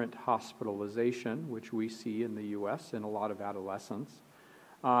recurrent hospitalization, which we see in the US in a lot of adolescents.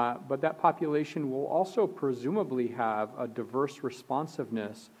 But that population will also presumably have a diverse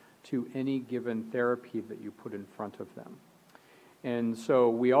responsiveness to any given therapy that you put in front of them. And so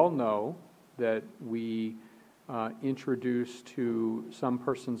we all know that we introduce to some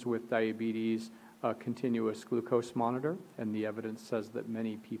persons with diabetes a continuous glucose monitor, and the evidence says that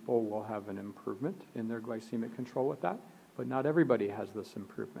many people will have an improvement in their glycemic control with that, but not everybody has this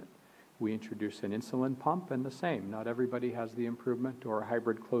improvement. We introduce an insulin pump, and the same. Not everybody has the improvement, or a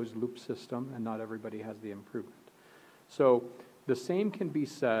hybrid closed-loop system, and not everybody has the improvement. So the same can be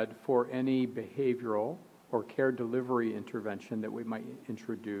said for any behavioral or care delivery intervention that we might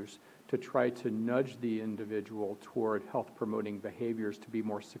introduce to try to nudge the individual toward health-promoting behaviors to be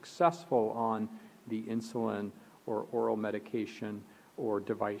more successful on the insulin or oral medication or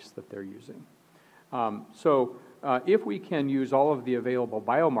device that they're using. If we can use all of the available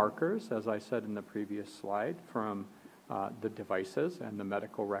biomarkers, as I said in the previous slide, from the devices and the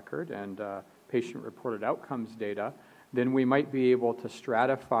medical record and patient-reported outcomes data, then we might be able to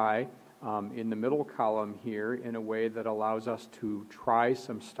stratify in the middle column here in a way that allows us to try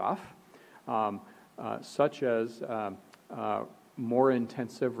some stuff, such as more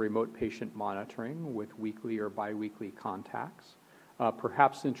intensive remote patient monitoring with weekly or biweekly contacts,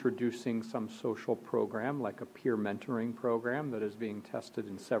 perhaps introducing some social program like a peer mentoring program that is being tested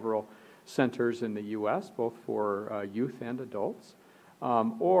in several centers in the U.S., both for youth and adults,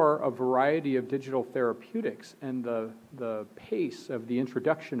 or a variety of digital therapeutics. And the pace of the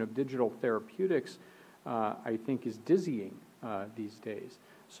introduction of digital therapeutics, I think, is dizzying these days.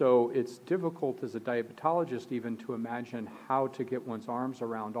 So it's difficult as a diabetologist even to imagine how to get one's arms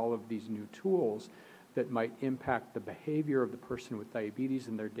around all of these new tools that might impact the behavior of the person with diabetes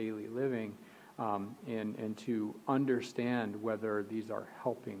in their daily living, and to understand whether these are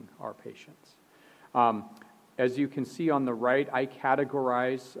helping our patients. As you can see on the right, I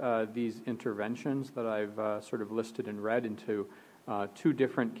categorize these interventions that I've sort of listed in red into two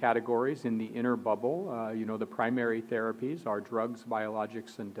different categories. In the inner bubble, you know, the primary therapies are drugs,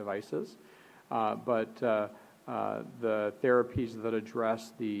 biologics, and devices. But the therapies that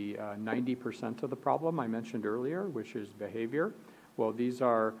address the 90% of the problem I mentioned earlier, which is behavior, well, these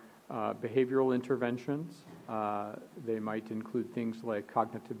are behavioral interventions. They might include things like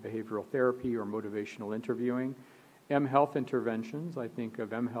cognitive behavioral therapy or motivational interviewing. M-Health interventions, I think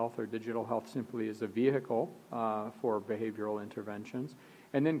of M-Health or digital health simply as a vehicle for behavioral interventions.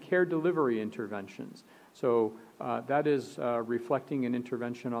 And then care delivery interventions. So that is reflecting an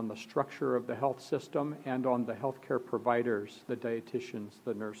intervention on the structure of the health system and on the healthcare providers, the dietitians,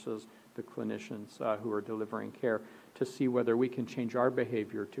 the nurses, the clinicians who are delivering care, to see whether we can change our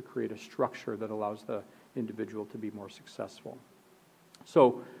behavior to create a structure that allows the individual to be more successful.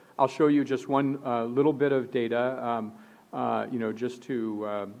 So I'll show you just one little bit of data, you know, just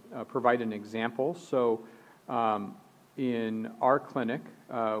to provide an example. So in our clinic,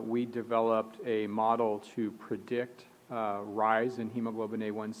 we developed a model to predict rise in hemoglobin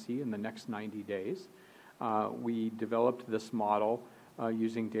A1C in the next 90 days. We developed this model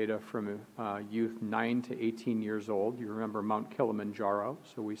using data from youth 9 to 18 years old. You remember Mount Kilimanjaro,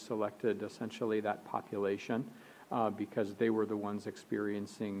 so we selected essentially that population because they were the ones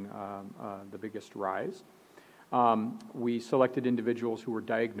experiencing the biggest rise. We selected individuals who were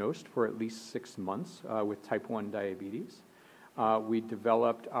diagnosed for at least 6 months with type 1 diabetes. We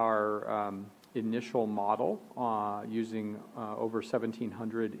developed our initial model using over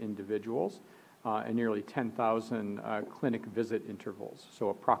 1,700 individuals and nearly 10,000 clinic visit intervals, so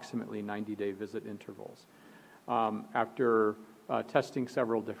approximately 90-day visit intervals. After testing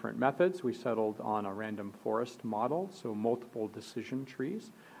several different methods, we settled on a random forest model, so multiple decision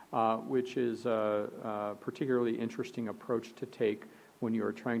trees, which is a particularly interesting approach to take when you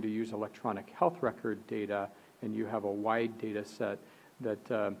are trying to use electronic health record data and you have a wide data set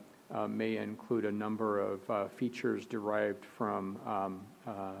that may include a number of features derived from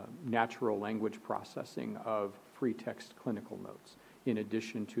natural language processing of free text clinical notes, in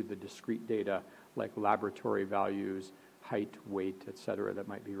addition to the discrete data like laboratory values, height, weight, et cetera, that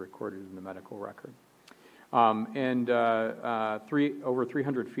might be recorded in the medical record. Over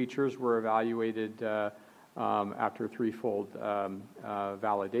 300 features were evaluated after threefold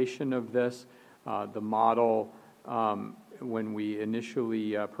validation of this. The model, when we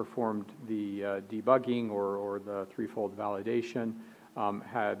initially performed the debugging or the threefold validation,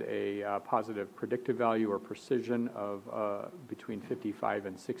 had a positive predictive value or precision of between 55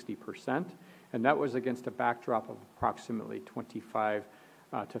 and 60%. And that was against a backdrop of approximately 25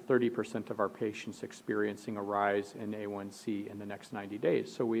 to 30% of our patients experiencing a rise in A1C in the next 90 days.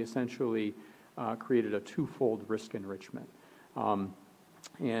 So we essentially created a twofold risk enrichment.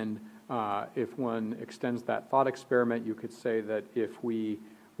 If one extends that thought experiment, you could say that if we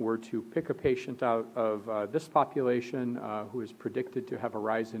were to pick a patient out of this population who is predicted to have a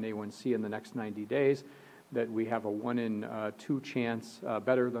rise in A1C in the next 90 days, that we have a 1 in 2 chance,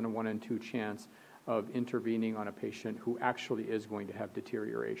 better than a 1 in 2 chance of intervening on a patient who actually is going to have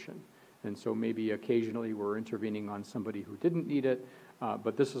deterioration. And so maybe occasionally we're intervening on somebody who didn't need it,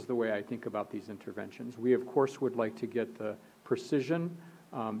 but this is the way I think about these interventions. We, of course, would like to get the precision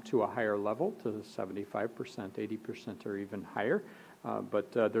to a higher level, to 75%, 80%, or even higher, but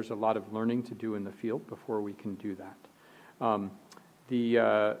there's a lot of learning to do in the field before we can do that.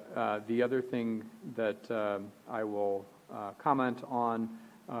 The other thing that I will comment on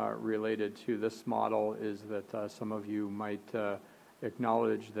related to this model is that some of you might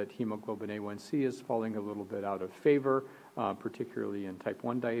acknowledge that hemoglobin A1C is falling a little bit out of favor, particularly in type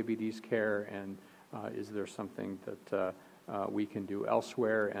 1 diabetes care, and is there something that we can do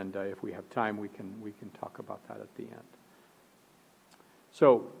elsewhere? And if we have time, we can talk about that at the end.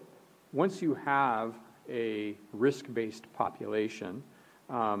 So once you have a risk-based population,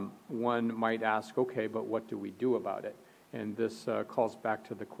 one might ask, okay, but what do we do about it? And this calls back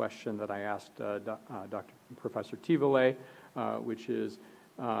to the question that I asked Professor Thivolet, which is,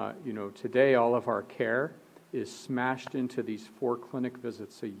 today all of our care is smashed into these 4 clinic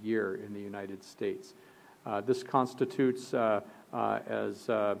visits a year in the United States. This constitutes, as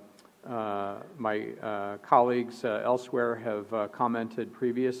my colleagues elsewhere have commented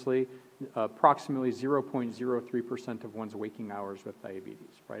previously, approximately 0.03% of one's waking hours with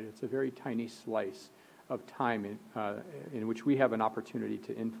diabetes, right? It's a very tiny slice of time in which we have an opportunity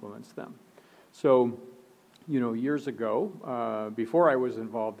to influence them. So, years ago, before I was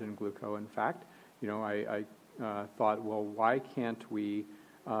involved in Glooko, in fact, I thought, well, why can't we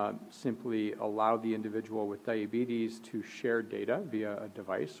simply allow the individual with diabetes to share data via a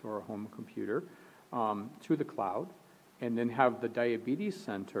device or a home computer to the cloud, and then have the Diabetes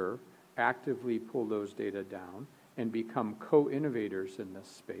Center actively pull those data down and become co-innovators in this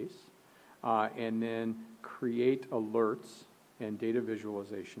space, and then create alerts and data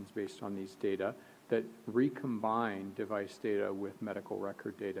visualizations based on these data that recombine device data with medical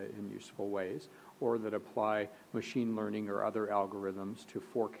record data in useful ways, or that apply machine learning or other algorithms to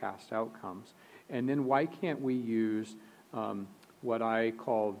forecast outcomes. And then why can't we use what I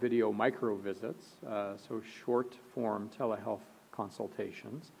call video micro-visits, so short-form telehealth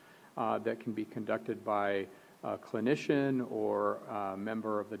consultations that can be conducted by a clinician or a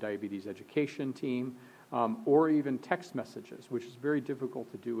member of the diabetes education team, or even text messages, which is very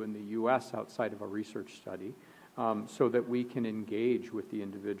difficult to do in the US outside of a research study, so that we can engage with the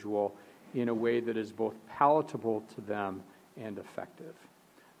individual in a way that is both palatable to them and effective.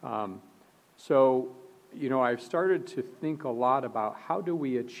 So, I've started to think a lot about how do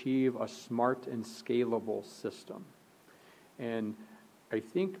we achieve a smart and scalable system. And I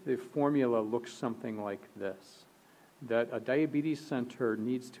think the formula looks something like this, that a diabetes center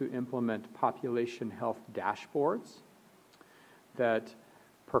needs to implement population health dashboards, that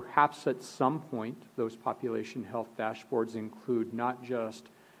perhaps at some point those population health dashboards include not just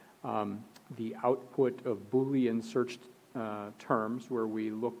the output of Boolean search terms where we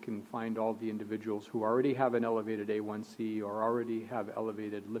look and find all the individuals who already have an elevated A1C or already have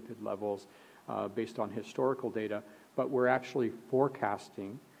elevated lipid levels based on historical data, but we're actually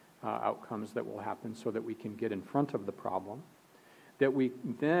forecasting outcomes that will happen so that we can get in front of the problem, that we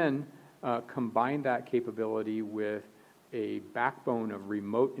then combine that capability with a backbone of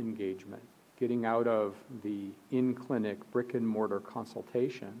remote engagement, getting out of the in-clinic brick-and-mortar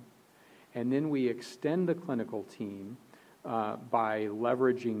consultation, and then we extend the clinical team by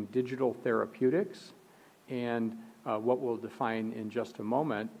leveraging digital therapeutics and what we'll define in just a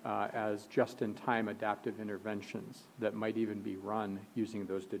moment as just-in-time adaptive interventions that might even be run using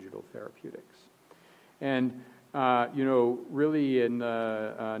those digital therapeutics. And, really in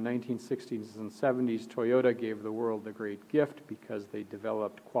the 1960s and 70s, Toyota gave the world a great gift because they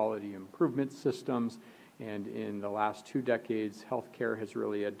developed quality improvement systems, and in the last 2 decades, healthcare has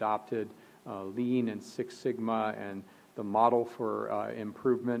really adopted Lean and Six Sigma and the model for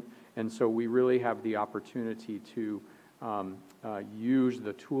improvement. And so we really have the opportunity to use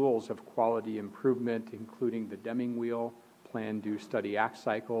the tools of quality improvement, including the Deming wheel, plan, do, study, act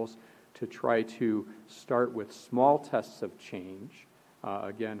cycles, to try to start with small tests of change.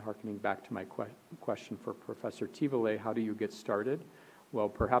 Again, hearkening back to my question for Professor Thivolet, how do you get started? Well,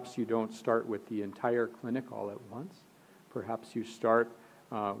 perhaps you don't start with the entire clinic all at once. Perhaps you start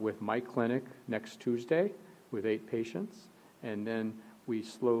with my clinic next Tuesday with 8 patients, and then we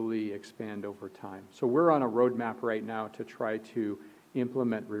slowly expand over time. So we're on a roadmap right now to try to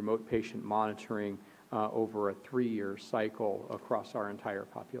implement remote patient monitoring over a 3-year cycle across our entire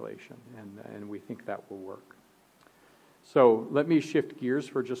population, and we think that will work. So let me shift gears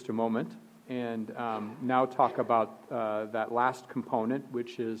for just a moment and now talk about that last component,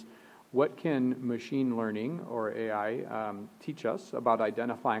 which is what can machine learning or AI teach us about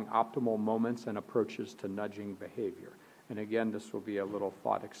identifying optimal moments and approaches to nudging behavior. And again, this will be a little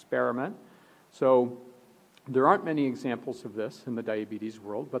thought experiment. So there aren't many examples of this in the diabetes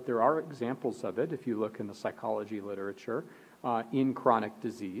world, but there are examples of it if you look in the psychology literature in chronic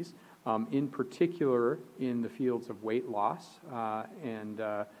disease, in particular in the fields of weight loss and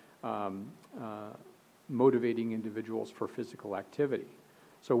motivating individuals for physical activity.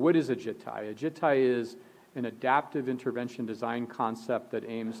 So what is ATTD? ATTD is an adaptive intervention design concept that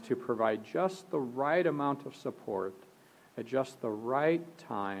aims to provide just the right amount of support at just the right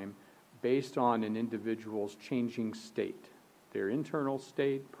time based on an individual's changing state, their internal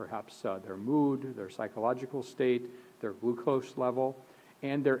state, perhaps their mood, their psychological state, their glucose level,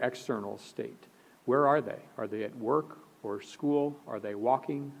 and their external state. Where are they? Are they at work or school? Are they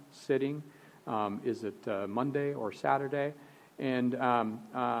walking, sitting? Is it Monday or Saturday? And,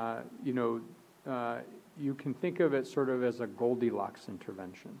 you can think of it sort of as a Goldilocks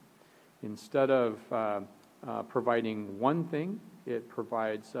intervention. Instead of providing one thing. It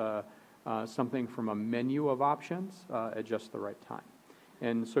provides something from a menu of options at just the right time.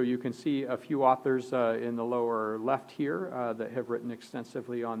 And so you can see a few authors in the lower left here that have written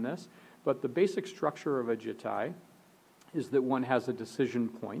extensively on this. But the basic structure of a JITAI is that one has a decision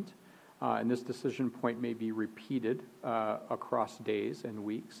point, and this decision point may be repeated across days and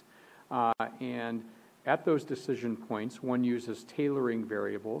weeks. And at those decision points, one uses tailoring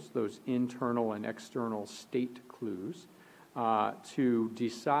variables, those internal and external state clues, to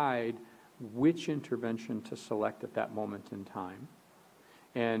decide which intervention to select at that moment in time.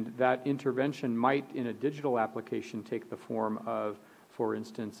 And that intervention might, in a digital application, take the form of, for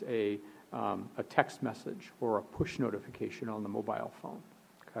instance, a text message or a push notification on the mobile phone.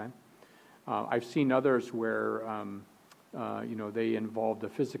 Okay, I've seen others where they involved a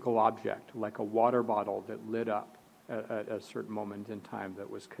physical object, like a water bottle that lit up at a certain moment in time that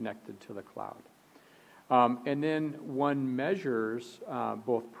was connected to the cloud. And then one measures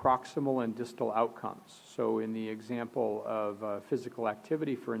both proximal and distal outcomes. So in the example of physical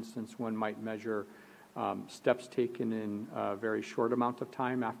activity, for instance, one might measure steps taken in a very short amount of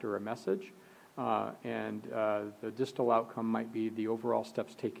time after a message, and the distal outcome might be the overall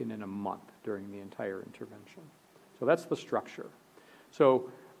steps taken in a month during the entire intervention. So that's the structure.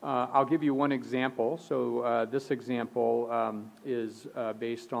 So I'll give you one example. So this example is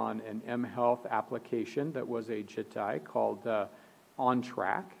based on an mHealth application that was a JITAI called On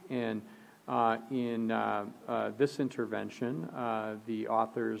Track. And in this intervention, the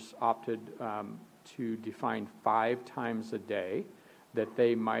authors opted to define 5 times a day that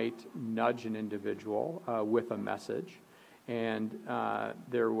they might nudge an individual with a message. And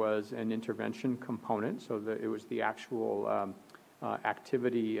there was an intervention component, so that it was the actual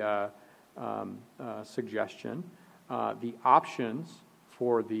activity suggestion. The options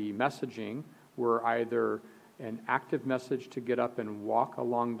for the messaging were either an active message to get up and walk a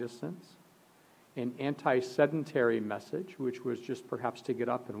long distance, an anti-sedentary message, which was just perhaps to get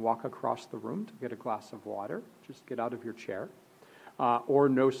up and walk across the room to get a glass of water, just get out of your chair, or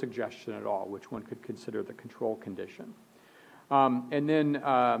no suggestion at all, which one could consider the control condition. And then,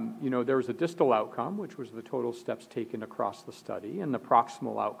 there was a distal outcome, which was the total steps taken across the study, and the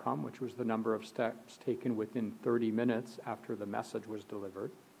proximal outcome, which was the number of steps taken within 30 minutes after the message was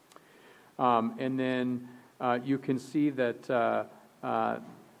delivered. And then you can see that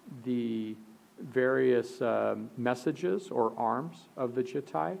the various messages or arms of the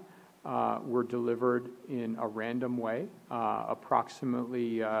JITAI were delivered in a random way,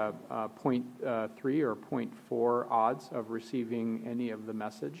 approximately 0.3 or 0.4 odds of receiving any of the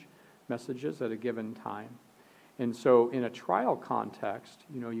messages at a given time. And so in a trial context,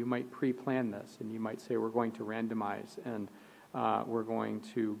 you might pre-plan this, and you might say, we're going to randomize, and we're going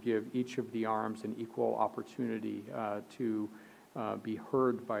to give each of the arms an equal opportunity to be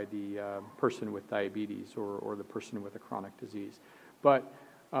heard by the person with diabetes or the person with a chronic disease. But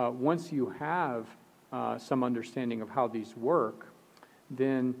once you have some understanding of how these work,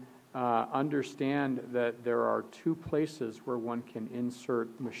 then understand that there are 2 places where one can insert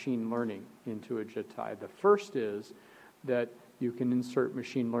machine learning into a JITAI. The first is that you can insert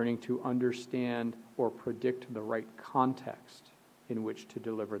machine learning to understand or predict the right context in which to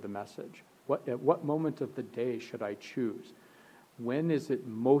deliver the message. At what moment of the day should I choose? When is it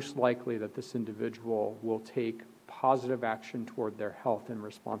most likely that this individual will take positive action toward their health in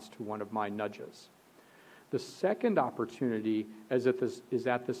response to one of my nudges? The second opportunity is at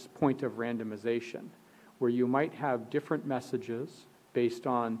this point of randomization, where you might have different messages based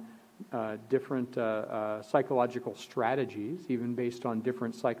on different psychological strategies, even based on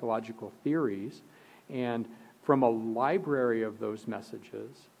different psychological theories, and from a library of those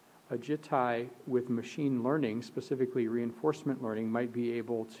messages, a JITAI with machine learning, specifically reinforcement learning, might be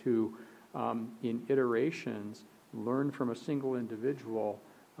able to, in iterations, learn from a single individual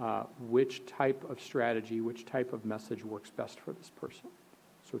which type of strategy, which type of message works best for this person.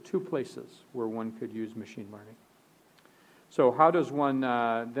 So 2 places where one could use machine learning. So how does one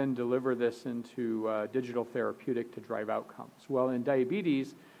then deliver this into digital therapeutic to drive outcomes? Well, in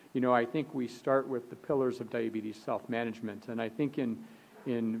diabetes, I think we start with the pillars of diabetes self-management, and I think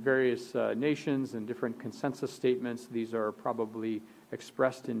in various nations and different consensus statements, these are probably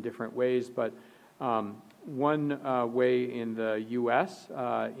expressed in different ways, but one way in the U.S.,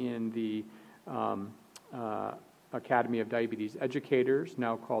 in the Academy of Diabetes Educators,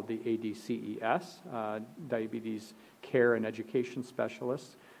 now called the ADCES, Diabetes Care and Education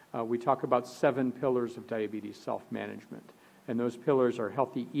Specialists, we talk about 7 pillars of diabetes self-management. And those pillars are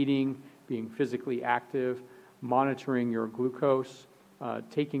healthy eating, being physically active, monitoring your glucose,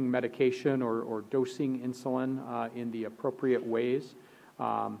 taking medication or dosing insulin in the appropriate ways,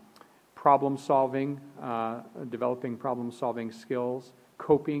 problem solving, developing problem solving skills,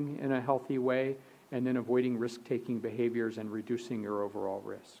 coping in a healthy way, and then avoiding risk-taking behaviors and reducing your overall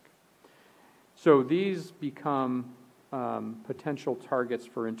risk. So these become potential targets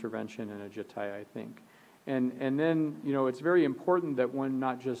for intervention in a JITAI, I think. And then, you know, it's very important that one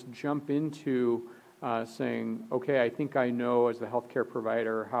not just jump into saying, okay, I think I know as the healthcare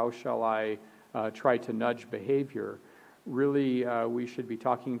provider, how shall I try to nudge behavior? Really, we should be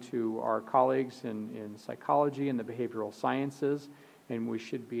talking to our colleagues in psychology and the behavioral sciences, and we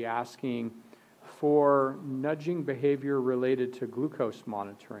should be asking for nudging behavior related to glucose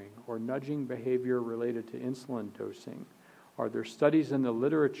monitoring or nudging behavior related to insulin dosing. Are there studies in the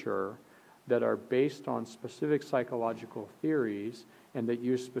literature that are based on specific psychological theories and that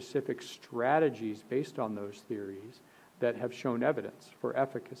use specific strategies based on those theories that have shown evidence for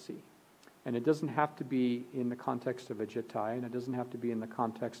efficacy? And it doesn't have to be in the context of a JITAI, and it doesn't have to be in the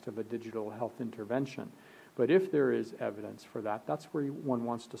context of a digital health intervention. But if there is evidence for that, that's where one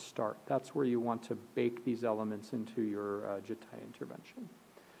wants to start. That's where you want to bake these elements into your JITAI intervention.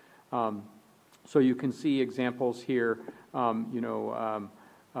 So you can see examples here,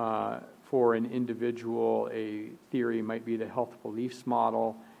 for an individual, a theory might be the health beliefs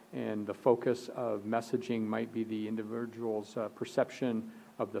model, and the focus of messaging might be the individual's perception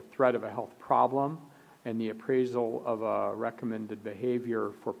of the threat of a health problem and the appraisal of a recommended behavior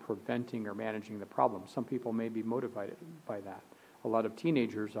for preventing or managing the problem. Some people may be motivated by that. A lot of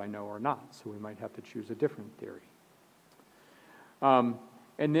teenagers I know are not, so we might have to choose a different theory.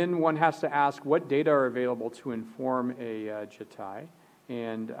 And then one has to ask what data are available to inform a JITAI.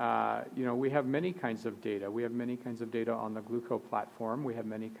 And, we have many kinds of data. We have many kinds of data on the Glooko platform. We have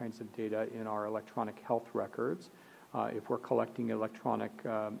many kinds of data in our electronic health records. If we're collecting electronic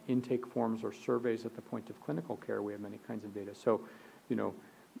intake forms or surveys at the point of clinical care, we have many kinds of data. So,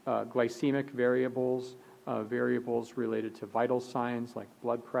 glycemic variables, variables related to vital signs like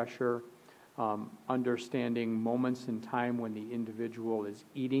blood pressure, understanding moments in time when the individual is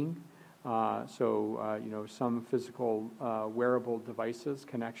eating. Some physical wearable devices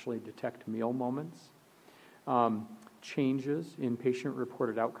can actually detect meal moments. Changes in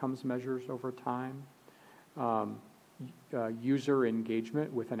patient-reported outcomes measures over time. User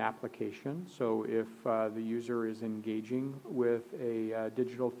engagement with an application. So if the user is engaging with a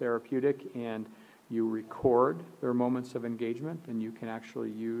digital therapeutic and you record their moments of engagement, then you can actually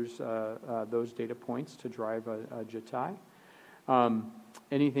use those data points to drive a JITAI.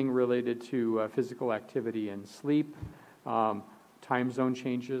 Anything related to physical activity and sleep. Time zone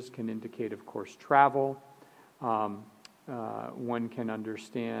changes can indicate, of course, travel. One can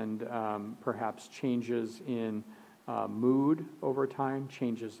understand perhaps changes in mood over time,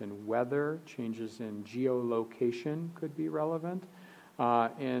 changes in weather, changes in geolocation could be relevant.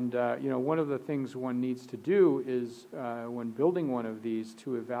 One of the things one needs to do is, when building one of these,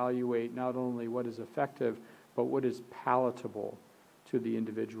 to evaluate not only what is effective, but what is palatable to the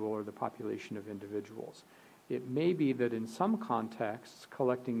individual or the population of individuals. It may be that in some contexts,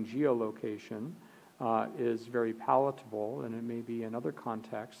 collecting geolocation is very palatable, and it may be in other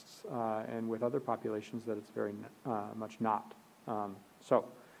contexts and with other populations that it's very much not.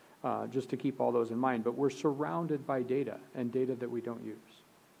 Just to keep all those in mind, but we're surrounded by data and data that we don't use.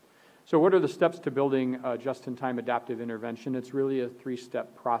 So what are the steps to building a just-in-time adaptive intervention? It's really a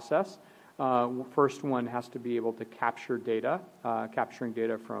three-step process. First one has to be able to capture data, capturing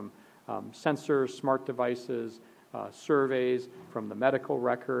data from sensors, smart devices, surveys, from the medical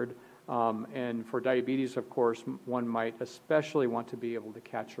record. And for diabetes, of course, one might especially want to be able to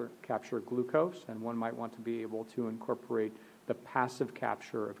capture glucose, and one might want to be able to incorporate the passive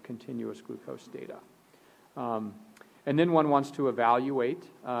capture of continuous glucose data. And then one wants to evaluate.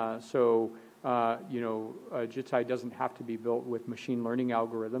 A JITAI doesn't have to be built with machine learning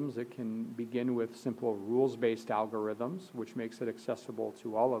algorithms. It can begin with simple rules-based algorithms, which makes it accessible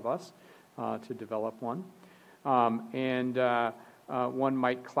to all of us to develop one. One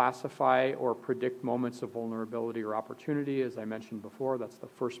might classify or predict moments of vulnerability or opportunity. As I mentioned before, that's the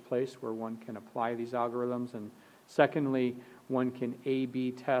first place where one can apply these algorithms. And secondly, one can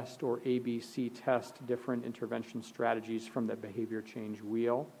A/B test or ABC test different intervention strategies from the behavior change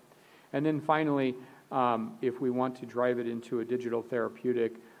wheel. And then finally, if we want to drive it into a digital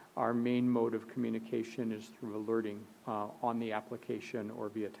therapeutic, our main mode of communication is through alerting on the application or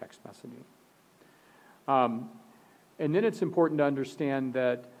via text messaging. And then it's important to understand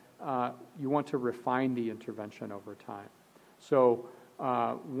that you want to refine the intervention over time. So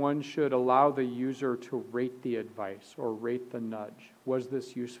one should allow the user to rate the advice or rate the nudge. Was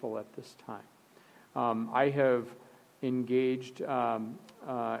this useful at this time? I have engaged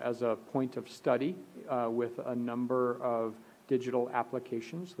as a point of study with a number of digital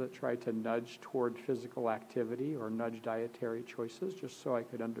applications that try to nudge toward physical activity or nudge dietary choices, just so I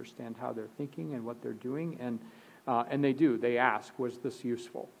could understand how they're thinking and what they're doing. And they do. They ask, was this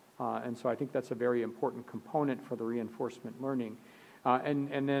useful? And so I think that's a very important component for the reinforcement learning.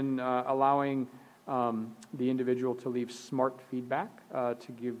 And then allowing the individual to leave smart feedback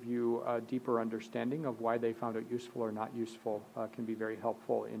to give you a deeper understanding of why they found it useful or not useful can be very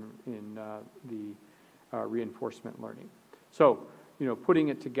helpful in the reinforcement learning. So, putting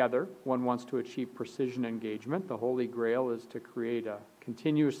it together, one wants to achieve precision engagement. The holy grail is to create a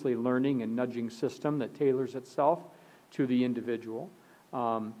continuously learning and nudging system that tailors itself to the individual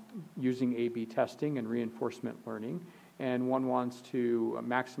using A/B testing and reinforcement learning. And one wants to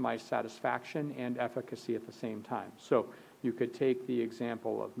maximize satisfaction and efficacy at the same time. So you could take the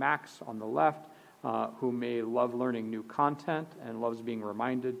example of Max on the left, who may love learning new content and loves being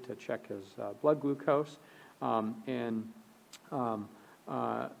reminded to check his blood glucose.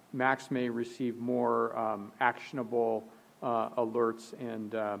 Max may receive more actionable alerts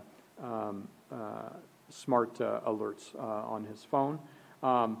and smart alerts on his phone.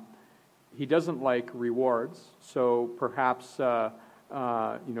 He doesn't like rewards, so perhaps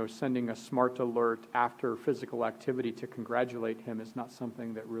sending a smart alert after physical activity to congratulate him is not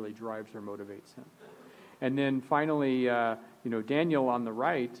something that really drives or motivates him. And then finally, Daniel on the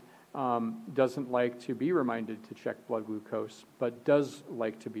right doesn't like to be reminded to check blood glucose, but does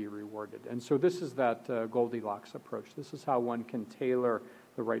like to be rewarded. And so this is that Goldilocks approach. This is how one can tailor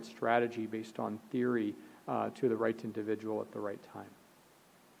the right strategy based on theory to the right individual at the right time.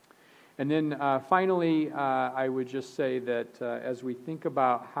 And then finally, I would just say that as we think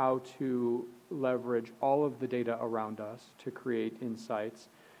about how to leverage all of the data around us to create insights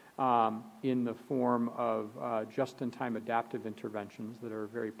in the form of just-in-time adaptive interventions that are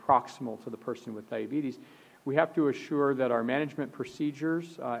very proximal to the person with diabetes, we have to assure that our management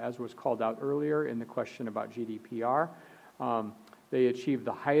procedures, as was called out earlier in the question about GDPR, they achieve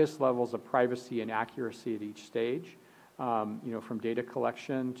the highest levels of privacy and accuracy at each stage. From data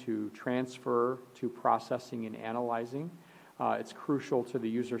collection to transfer to processing and analyzing. It's crucial to the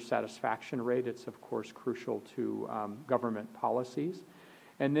user satisfaction rate. It's, of course, crucial to government policies.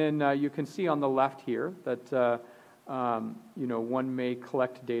 And then you can see on the left here that one may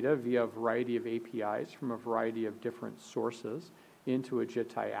collect data via a variety of APIs from a variety of different sources into a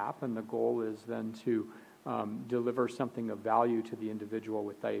JITI app, and the goal is then to deliver something of value to the individual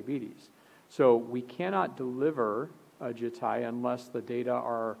with diabetes. So we cannot deliver a JITI unless the data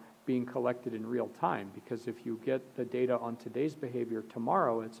are being collected in real time, because if you get the data on today's behavior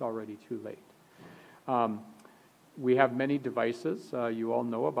tomorrow, it's already too late. We have many devices. You all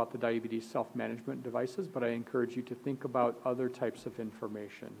know about the diabetes self-management devices, but I encourage you to think about other types of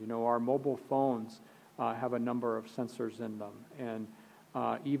information. Our mobile phones have a number of sensors in them, and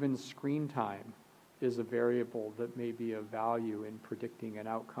even screen time is a variable that may be of value in predicting an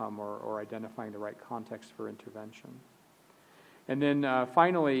outcome or identifying the right context for intervention. And then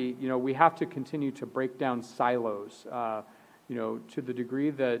finally, we have to continue to break down silos, to the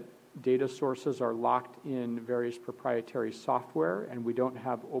degree that data sources are locked in various proprietary software and we don't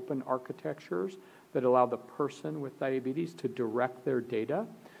have open architectures that allow the person with diabetes to direct their data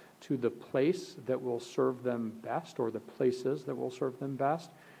to the place that will serve them best or the places that will serve them best.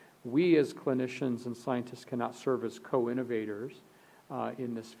 We as clinicians and scientists cannot serve as co-innovators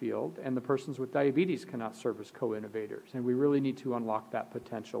in this field, and the persons with diabetes cannot serve as co-innovators, and we really need to unlock that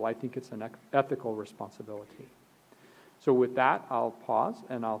potential. I think it's an ethical responsibility. So with that, I'll pause,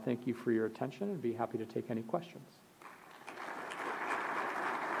 and I'll thank you for your attention and be happy to take any questions.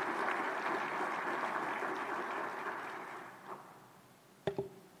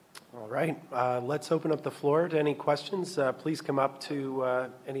 All right, let's open up the floor to any questions. Please come up to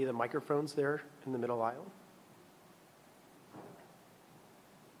any of the microphones there in the middle aisle.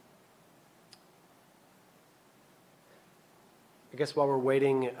 I guess while we're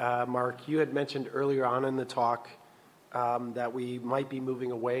waiting, Mark, you had mentioned earlier on in the talk that we might be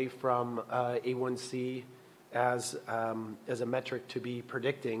moving away from A1C as a metric to be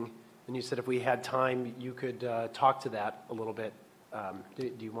predicting, and you said if we had time, you could talk to that a little bit.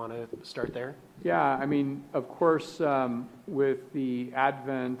 Do you want to start there? Yeah, I mean, of course, with the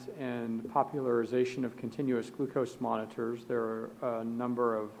advent and popularization of continuous glucose monitors, there are a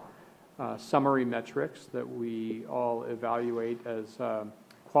number of summary metrics that we all evaluate as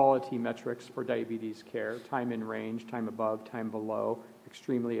quality metrics for diabetes care: time in range, time above, time below,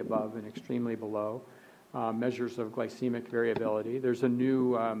 extremely above and extremely below, measures of glycemic variability. There's a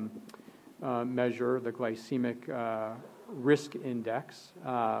new measure, the glycemic risk index,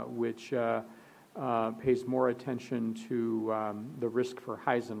 which pays more attention to the risk for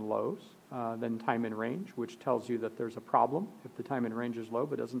highs and lows than time in range, which tells you that there's a problem if the time in range is low,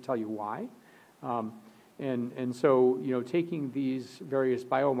 but doesn't tell you why. And so, taking these various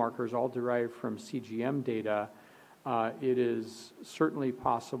biomarkers all derived from CGM data, it is certainly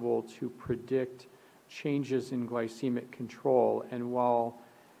possible to predict changes in glycemic control. And while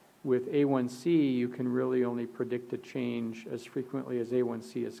with A1C, you can really only predict a change as frequently as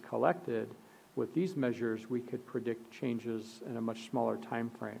A1C is collected, with these measures, we could predict changes in a much smaller time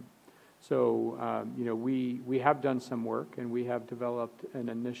frame. So, we have done some work, and we have developed an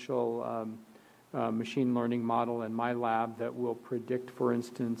initial machine learning model in my lab that will predict, for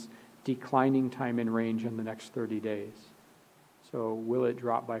instance, declining time in range in the next 30 days. So will it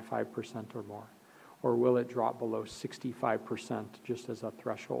drop by 5% or more? Or will it drop below 65% just as a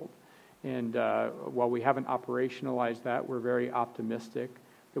threshold? And while we haven't operationalized that, we're very optimistic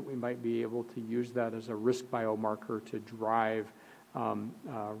that we might be able to use that as a risk biomarker to drive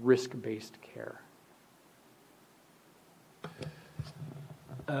risk-based care.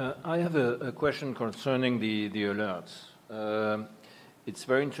 I have a question concerning the alerts. It's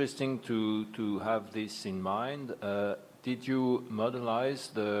very interesting to have this in mind. Did you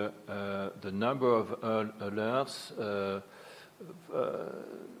modelize the number of alerts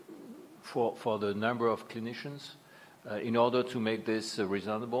for the number of clinicians in order to make this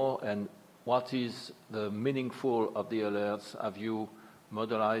reasonable? And what is the meaningful of the alerts? Have you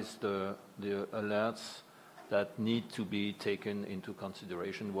modelized the alerts that need to be taken into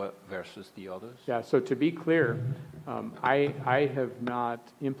consideration versus the others? Yeah, so to be clear, I have not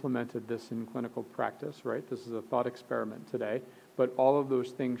implemented this in clinical practice, right? This is a thought experiment today, but all of those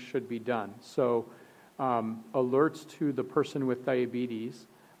things should be done. So alerts to the person with diabetes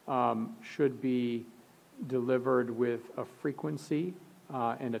should be delivered with a frequency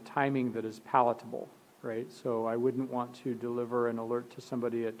and a timing that is palatable, right? So I wouldn't want to deliver an alert to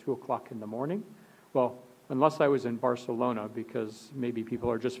somebody at 2 o'clock in the morning. Well, unless I was in Barcelona, because maybe people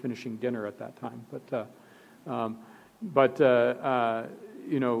are just finishing dinner at that time.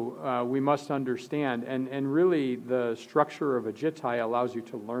 We must understand, and really the structure of a JITI allows you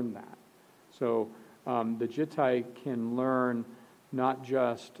to learn that. So the JITI can learn not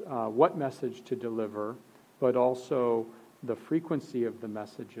just what message to deliver, but also the frequency of the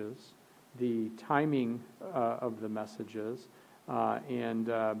messages, the timing of the messages, and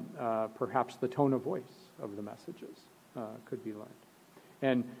perhaps the tone of voice of the messages could be learned.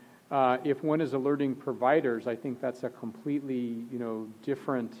 And if one is alerting providers, I think that's a completely,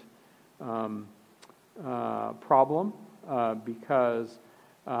 different problem because,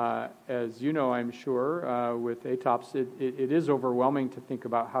 as you know, I'm sure, with ATOPS, it is overwhelming to think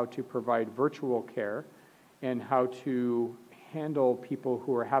about how to provide virtual care and how to handle people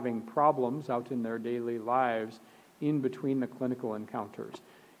who are having problems out in their daily lives in between the clinical encounters.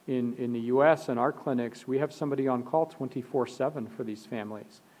 In the U.S. and our clinics, we have somebody on call 24/7 for these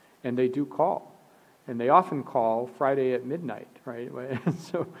families, and they do call, and they often call Friday at midnight, right?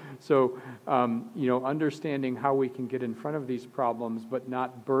 So understanding how we can get in front of these problems, but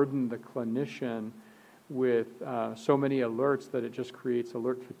not burden the clinician with so many alerts that it just creates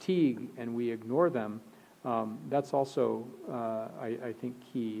alert fatigue, and we ignore them. That's also, I think,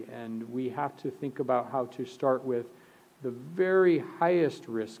 key, and we have to think about how to start with the very highest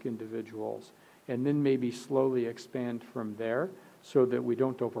risk individuals, and then maybe slowly expand from there so that we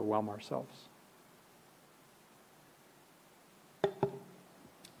don't overwhelm ourselves.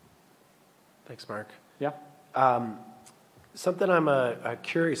 Thanks, Mark. Yeah? Something I'm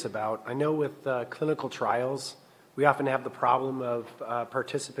curious about, I know with clinical trials, we often have the problem of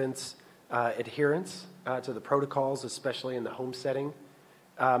participants' adherence to the protocols, especially in the home setting.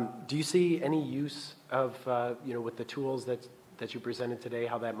 Do you see any use of, with the tools that you presented today,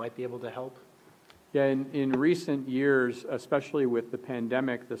 how that might be able to help? Yeah, in recent years, especially with the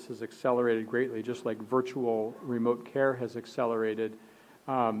pandemic, this has accelerated greatly, just like virtual remote care has accelerated.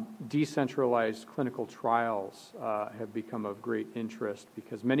 Decentralized clinical trials have become of great interest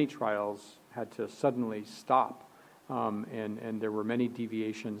because many trials had to suddenly stop, and there were many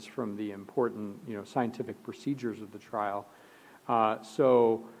deviations from the important, scientific procedures of the trial.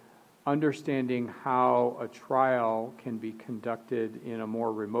 So understanding how a trial can be conducted in a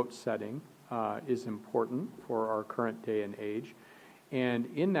more remote setting is important for our current day and age. And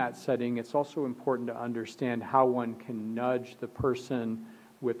in that setting, it's also important to understand how one can nudge the person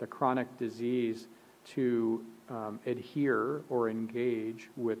with a chronic disease to adhere or engage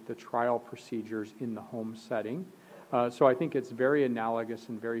with the trial procedures in the home setting. So I think it's very analogous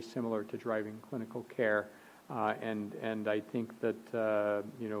and very similar to driving clinical care. And I think that,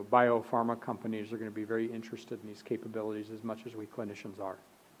 biopharma companies are going to be very interested in these capabilities as much as we clinicians are.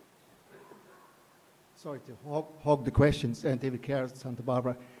 Sorry to hog the questions, David Kerr, Santa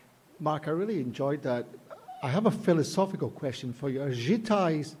Barbara. Mark, I really enjoyed that. I have a philosophical question for you. Are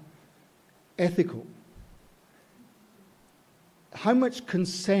JITIs ethical? How much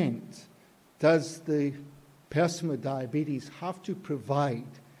consent does the person with diabetes have to provide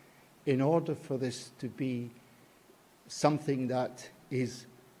in order for this to be something that is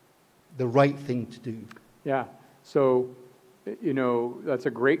the right thing to do? Yeah, so, that's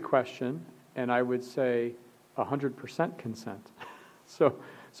a great question, and I would say 100% consent.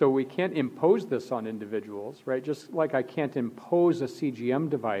 So we can't impose this on individuals, right? Just like I can't impose a CGM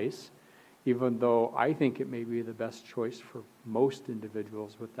device, even though I think it may be the best choice for most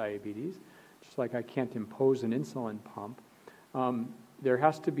individuals with diabetes, just like I can't impose an insulin pump. There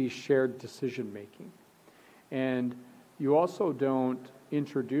has to be shared decision-making. And you also don't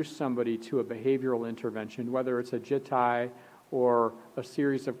introduce somebody to a behavioral intervention, whether it's a JITI or a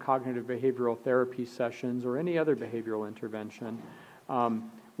series of cognitive behavioral therapy sessions or any other behavioral intervention,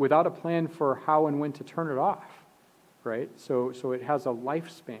 without a plan for how and when to turn it off, right? So it has a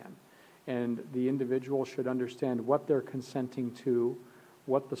lifespan, and the individual should understand what they're consenting to,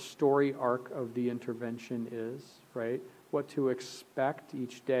 what the story arc of the intervention is, right? What to expect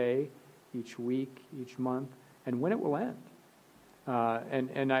each day, each week, each month, and when it will end.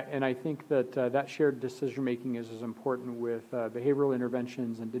 And I think that that shared decision-making is as important with behavioral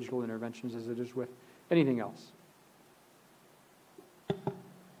interventions and digital interventions as it is with anything else.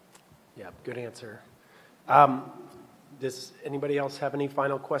 Yeah, good answer. Does anybody else have any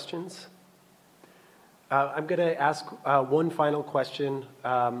final questions? I'm going to ask one final question,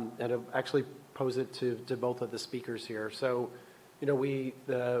 and I'll actually pose it to both of the speakers here. So, with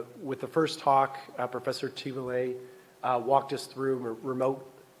the first talk, Professor Thivolet walked us through remote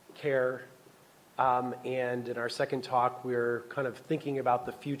care, and in our second talk, we're kind of thinking about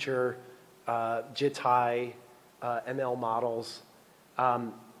the future JITI, ML models.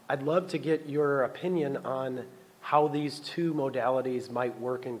 I'd love to get your opinion on how these two modalities might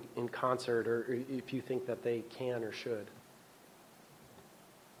work in concert, or if you think that they can or should.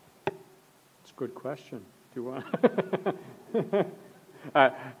 It's a good question. Do you want?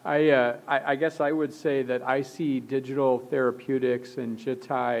 I guess I would say that I see digital therapeutics and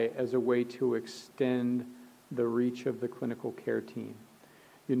JITI as a way to extend the reach of the clinical care team.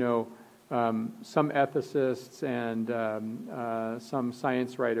 Some ethicists and some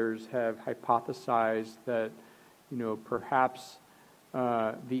science writers have hypothesized that, perhaps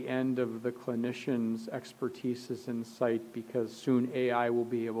the end of the clinician's expertise is in sight because soon AI will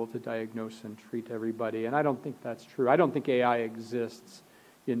be able to diagnose and treat everybody. And I don't think that's true. I don't think AI exists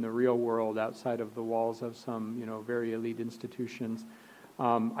in the real world outside of the walls of some, very elite institutions.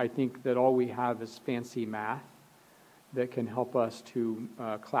 I think that all we have is fancy math that can help us to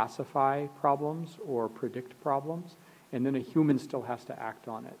classify problems or predict problems, and then a human still has to act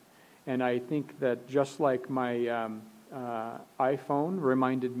on it. And I think that just like my iPhone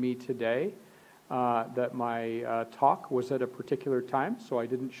reminded me today that my talk was at a particular time, so I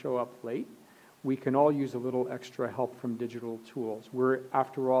didn't show up late, we can all use a little extra help from digital tools. We're,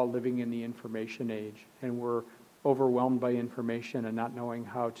 after all, living in the information age, and we're overwhelmed by information and not knowing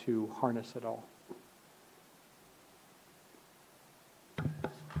how to harness it all.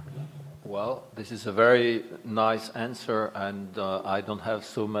 Well, this is a very nice answer, and I don't have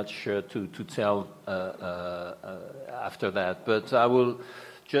so much to tell after that. But I will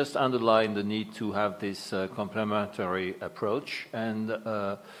just underline the need to have this complementary approach. And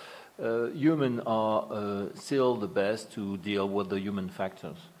humans are still the best to deal with the human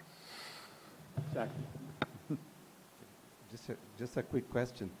factors. Exactly. Just a quick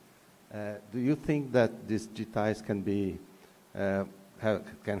question. Do you think that these GTIs can be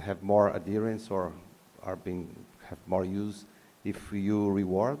can have more adherence or have more use if you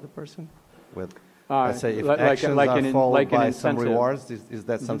reward the person with, let's say, if actions are followed by some rewards? Is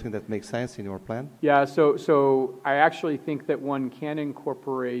that something that makes sense in your plan? Yeah, so I actually think that one can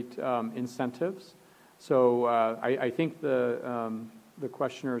incorporate incentives. So I think the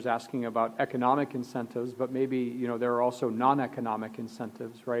questioner is asking about economic incentives, but maybe there are also non-economic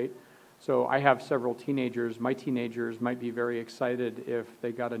incentives, right? So I have several teenagers. My teenagers might be very excited if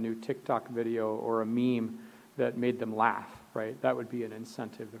they got a new TikTok video or a meme that made them laugh, right? That would be an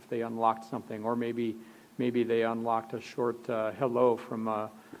incentive if they unlocked something. Or maybe they unlocked a short hello from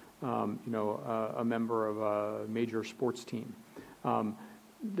a member of a major sports team.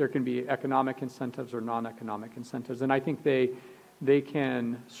 There can be economic incentives or non-economic incentives, and I think they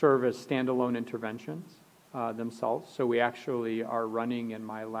can serve as standalone interventions themselves. So we actually are running in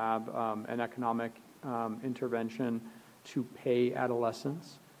my lab an economic intervention to pay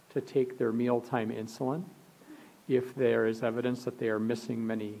adolescents to take their mealtime insulin if there is evidence that they are missing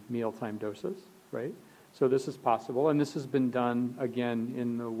many mealtime doses, right? So this is possible, and this has been done, again,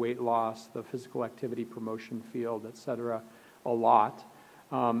 in the weight loss, the physical activity promotion field, et cetera, a lot.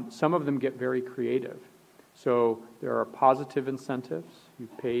 Some of them get very creative. So there are positive incentives. You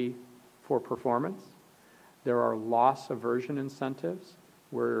pay for performance. There are loss aversion incentives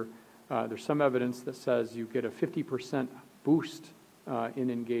where there's some evidence that says you get a 50% boost in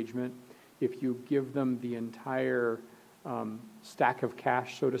engagement if you give them the entire stack of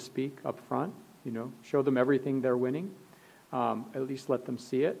cash, so to speak, up front. Show them everything they're winning, at least let them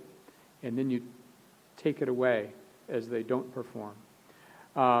see it, and then you take it away as they don't perform.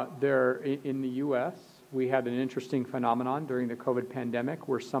 In the U.S., we had an interesting phenomenon during the COVID pandemic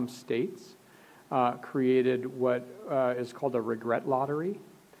where some states created what is called a regret lottery,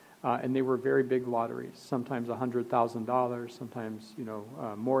 and they were very big lotteries, sometimes $100,000, sometimes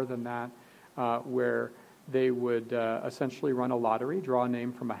more than that, where they would essentially run a lottery, draw a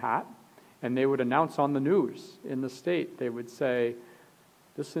name from a hat, and they would announce on the news in the state. They would say,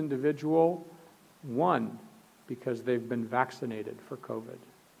 this individual won because they've been vaccinated for COVID.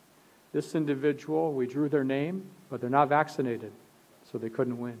 This individual, we drew their name, but they're not vaccinated, so they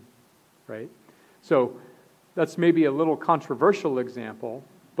couldn't win, right? So that's maybe a little controversial example,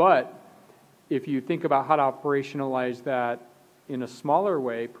 but if you think about how to operationalize that in a smaller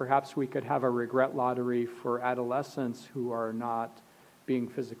way, perhaps we could have a regret lottery for adolescents who are not being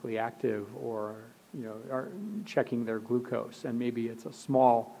physically active or are checking their glucose, and maybe it's a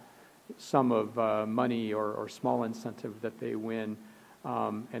small sum of money or small incentive that they win,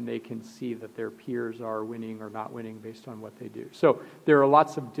 and they can see that their peers are winning or not winning based on what they do. So there are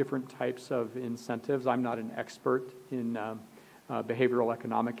lots of different types of incentives. I'm not an expert in behavioral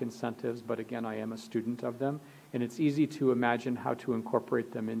economic incentives, but again, I am a student of them, and it's easy to imagine how to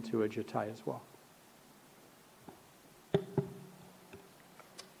incorporate them into a JITAI as well.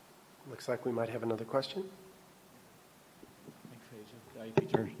 Looks like we might have another question.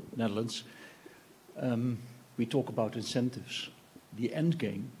 Peter, Netherlands. We talk about incentives. The end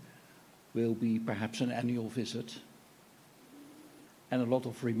game will be perhaps an annual visit and a lot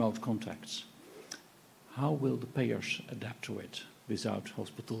of remote contacts. How will the payers adapt to it without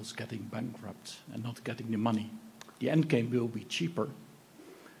hospitals getting bankrupt and not getting the money? The end game will be cheaper,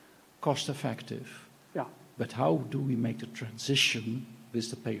 cost effective. Yeah. But how do we make the transition with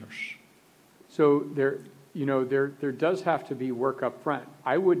the payers? So there does have to be work up front.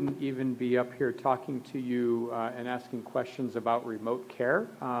 I wouldn't even be up here talking to you and asking questions about remote care,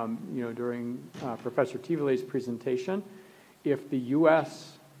 during Professor Thivolet's presentation, if the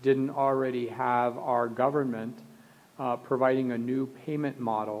U.S. didn't already have our government providing a new payment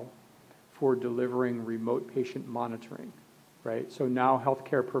model for delivering remote patient monitoring, right? So now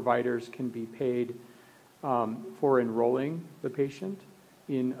healthcare providers can be paid for enrolling the patient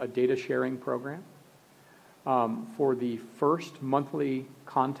in a data sharing program. For the first monthly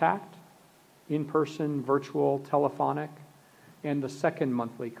contact, in-person, virtual, telephonic, and the second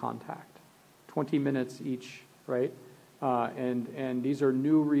monthly contact, 20 minutes each, right? And these are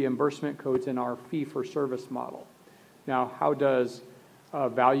new reimbursement codes in our fee-for-service model. Now, how does a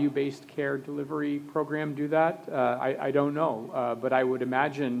value-based care delivery program do that? I don't know, but I would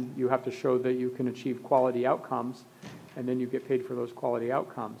imagine you have to show that you can achieve quality outcomes, and then you get paid for those quality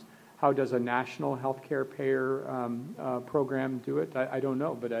outcomes. How does a national healthcare payer program do it? I don't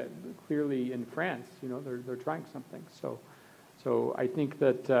know, but clearly in France, they're trying something. So I think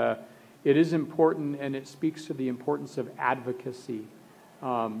that it is important, and it speaks to the importance of advocacy,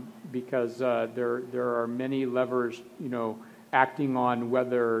 because there are many levers, acting on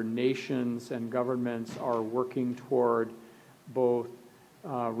whether nations and governments are working toward both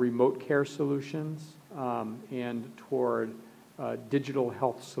remote care solutions and toward digital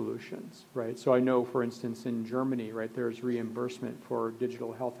health solutions, right? So I know, for instance, in Germany, right, there's reimbursement for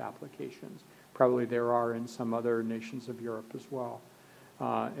digital health applications. Probably there are in some other nations of Europe as well.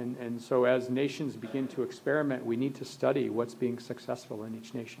 And so as nations begin to experiment, we need to study what's being successful in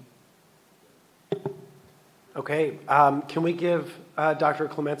each nation. Okay, can we give Dr.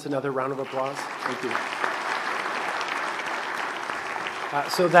 Clements another round of applause? Thank you.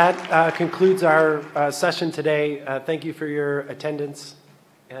 So that concludes our session today. Thank you for your attendance,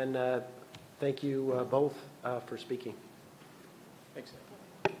 and thank you both for speaking. Thanks.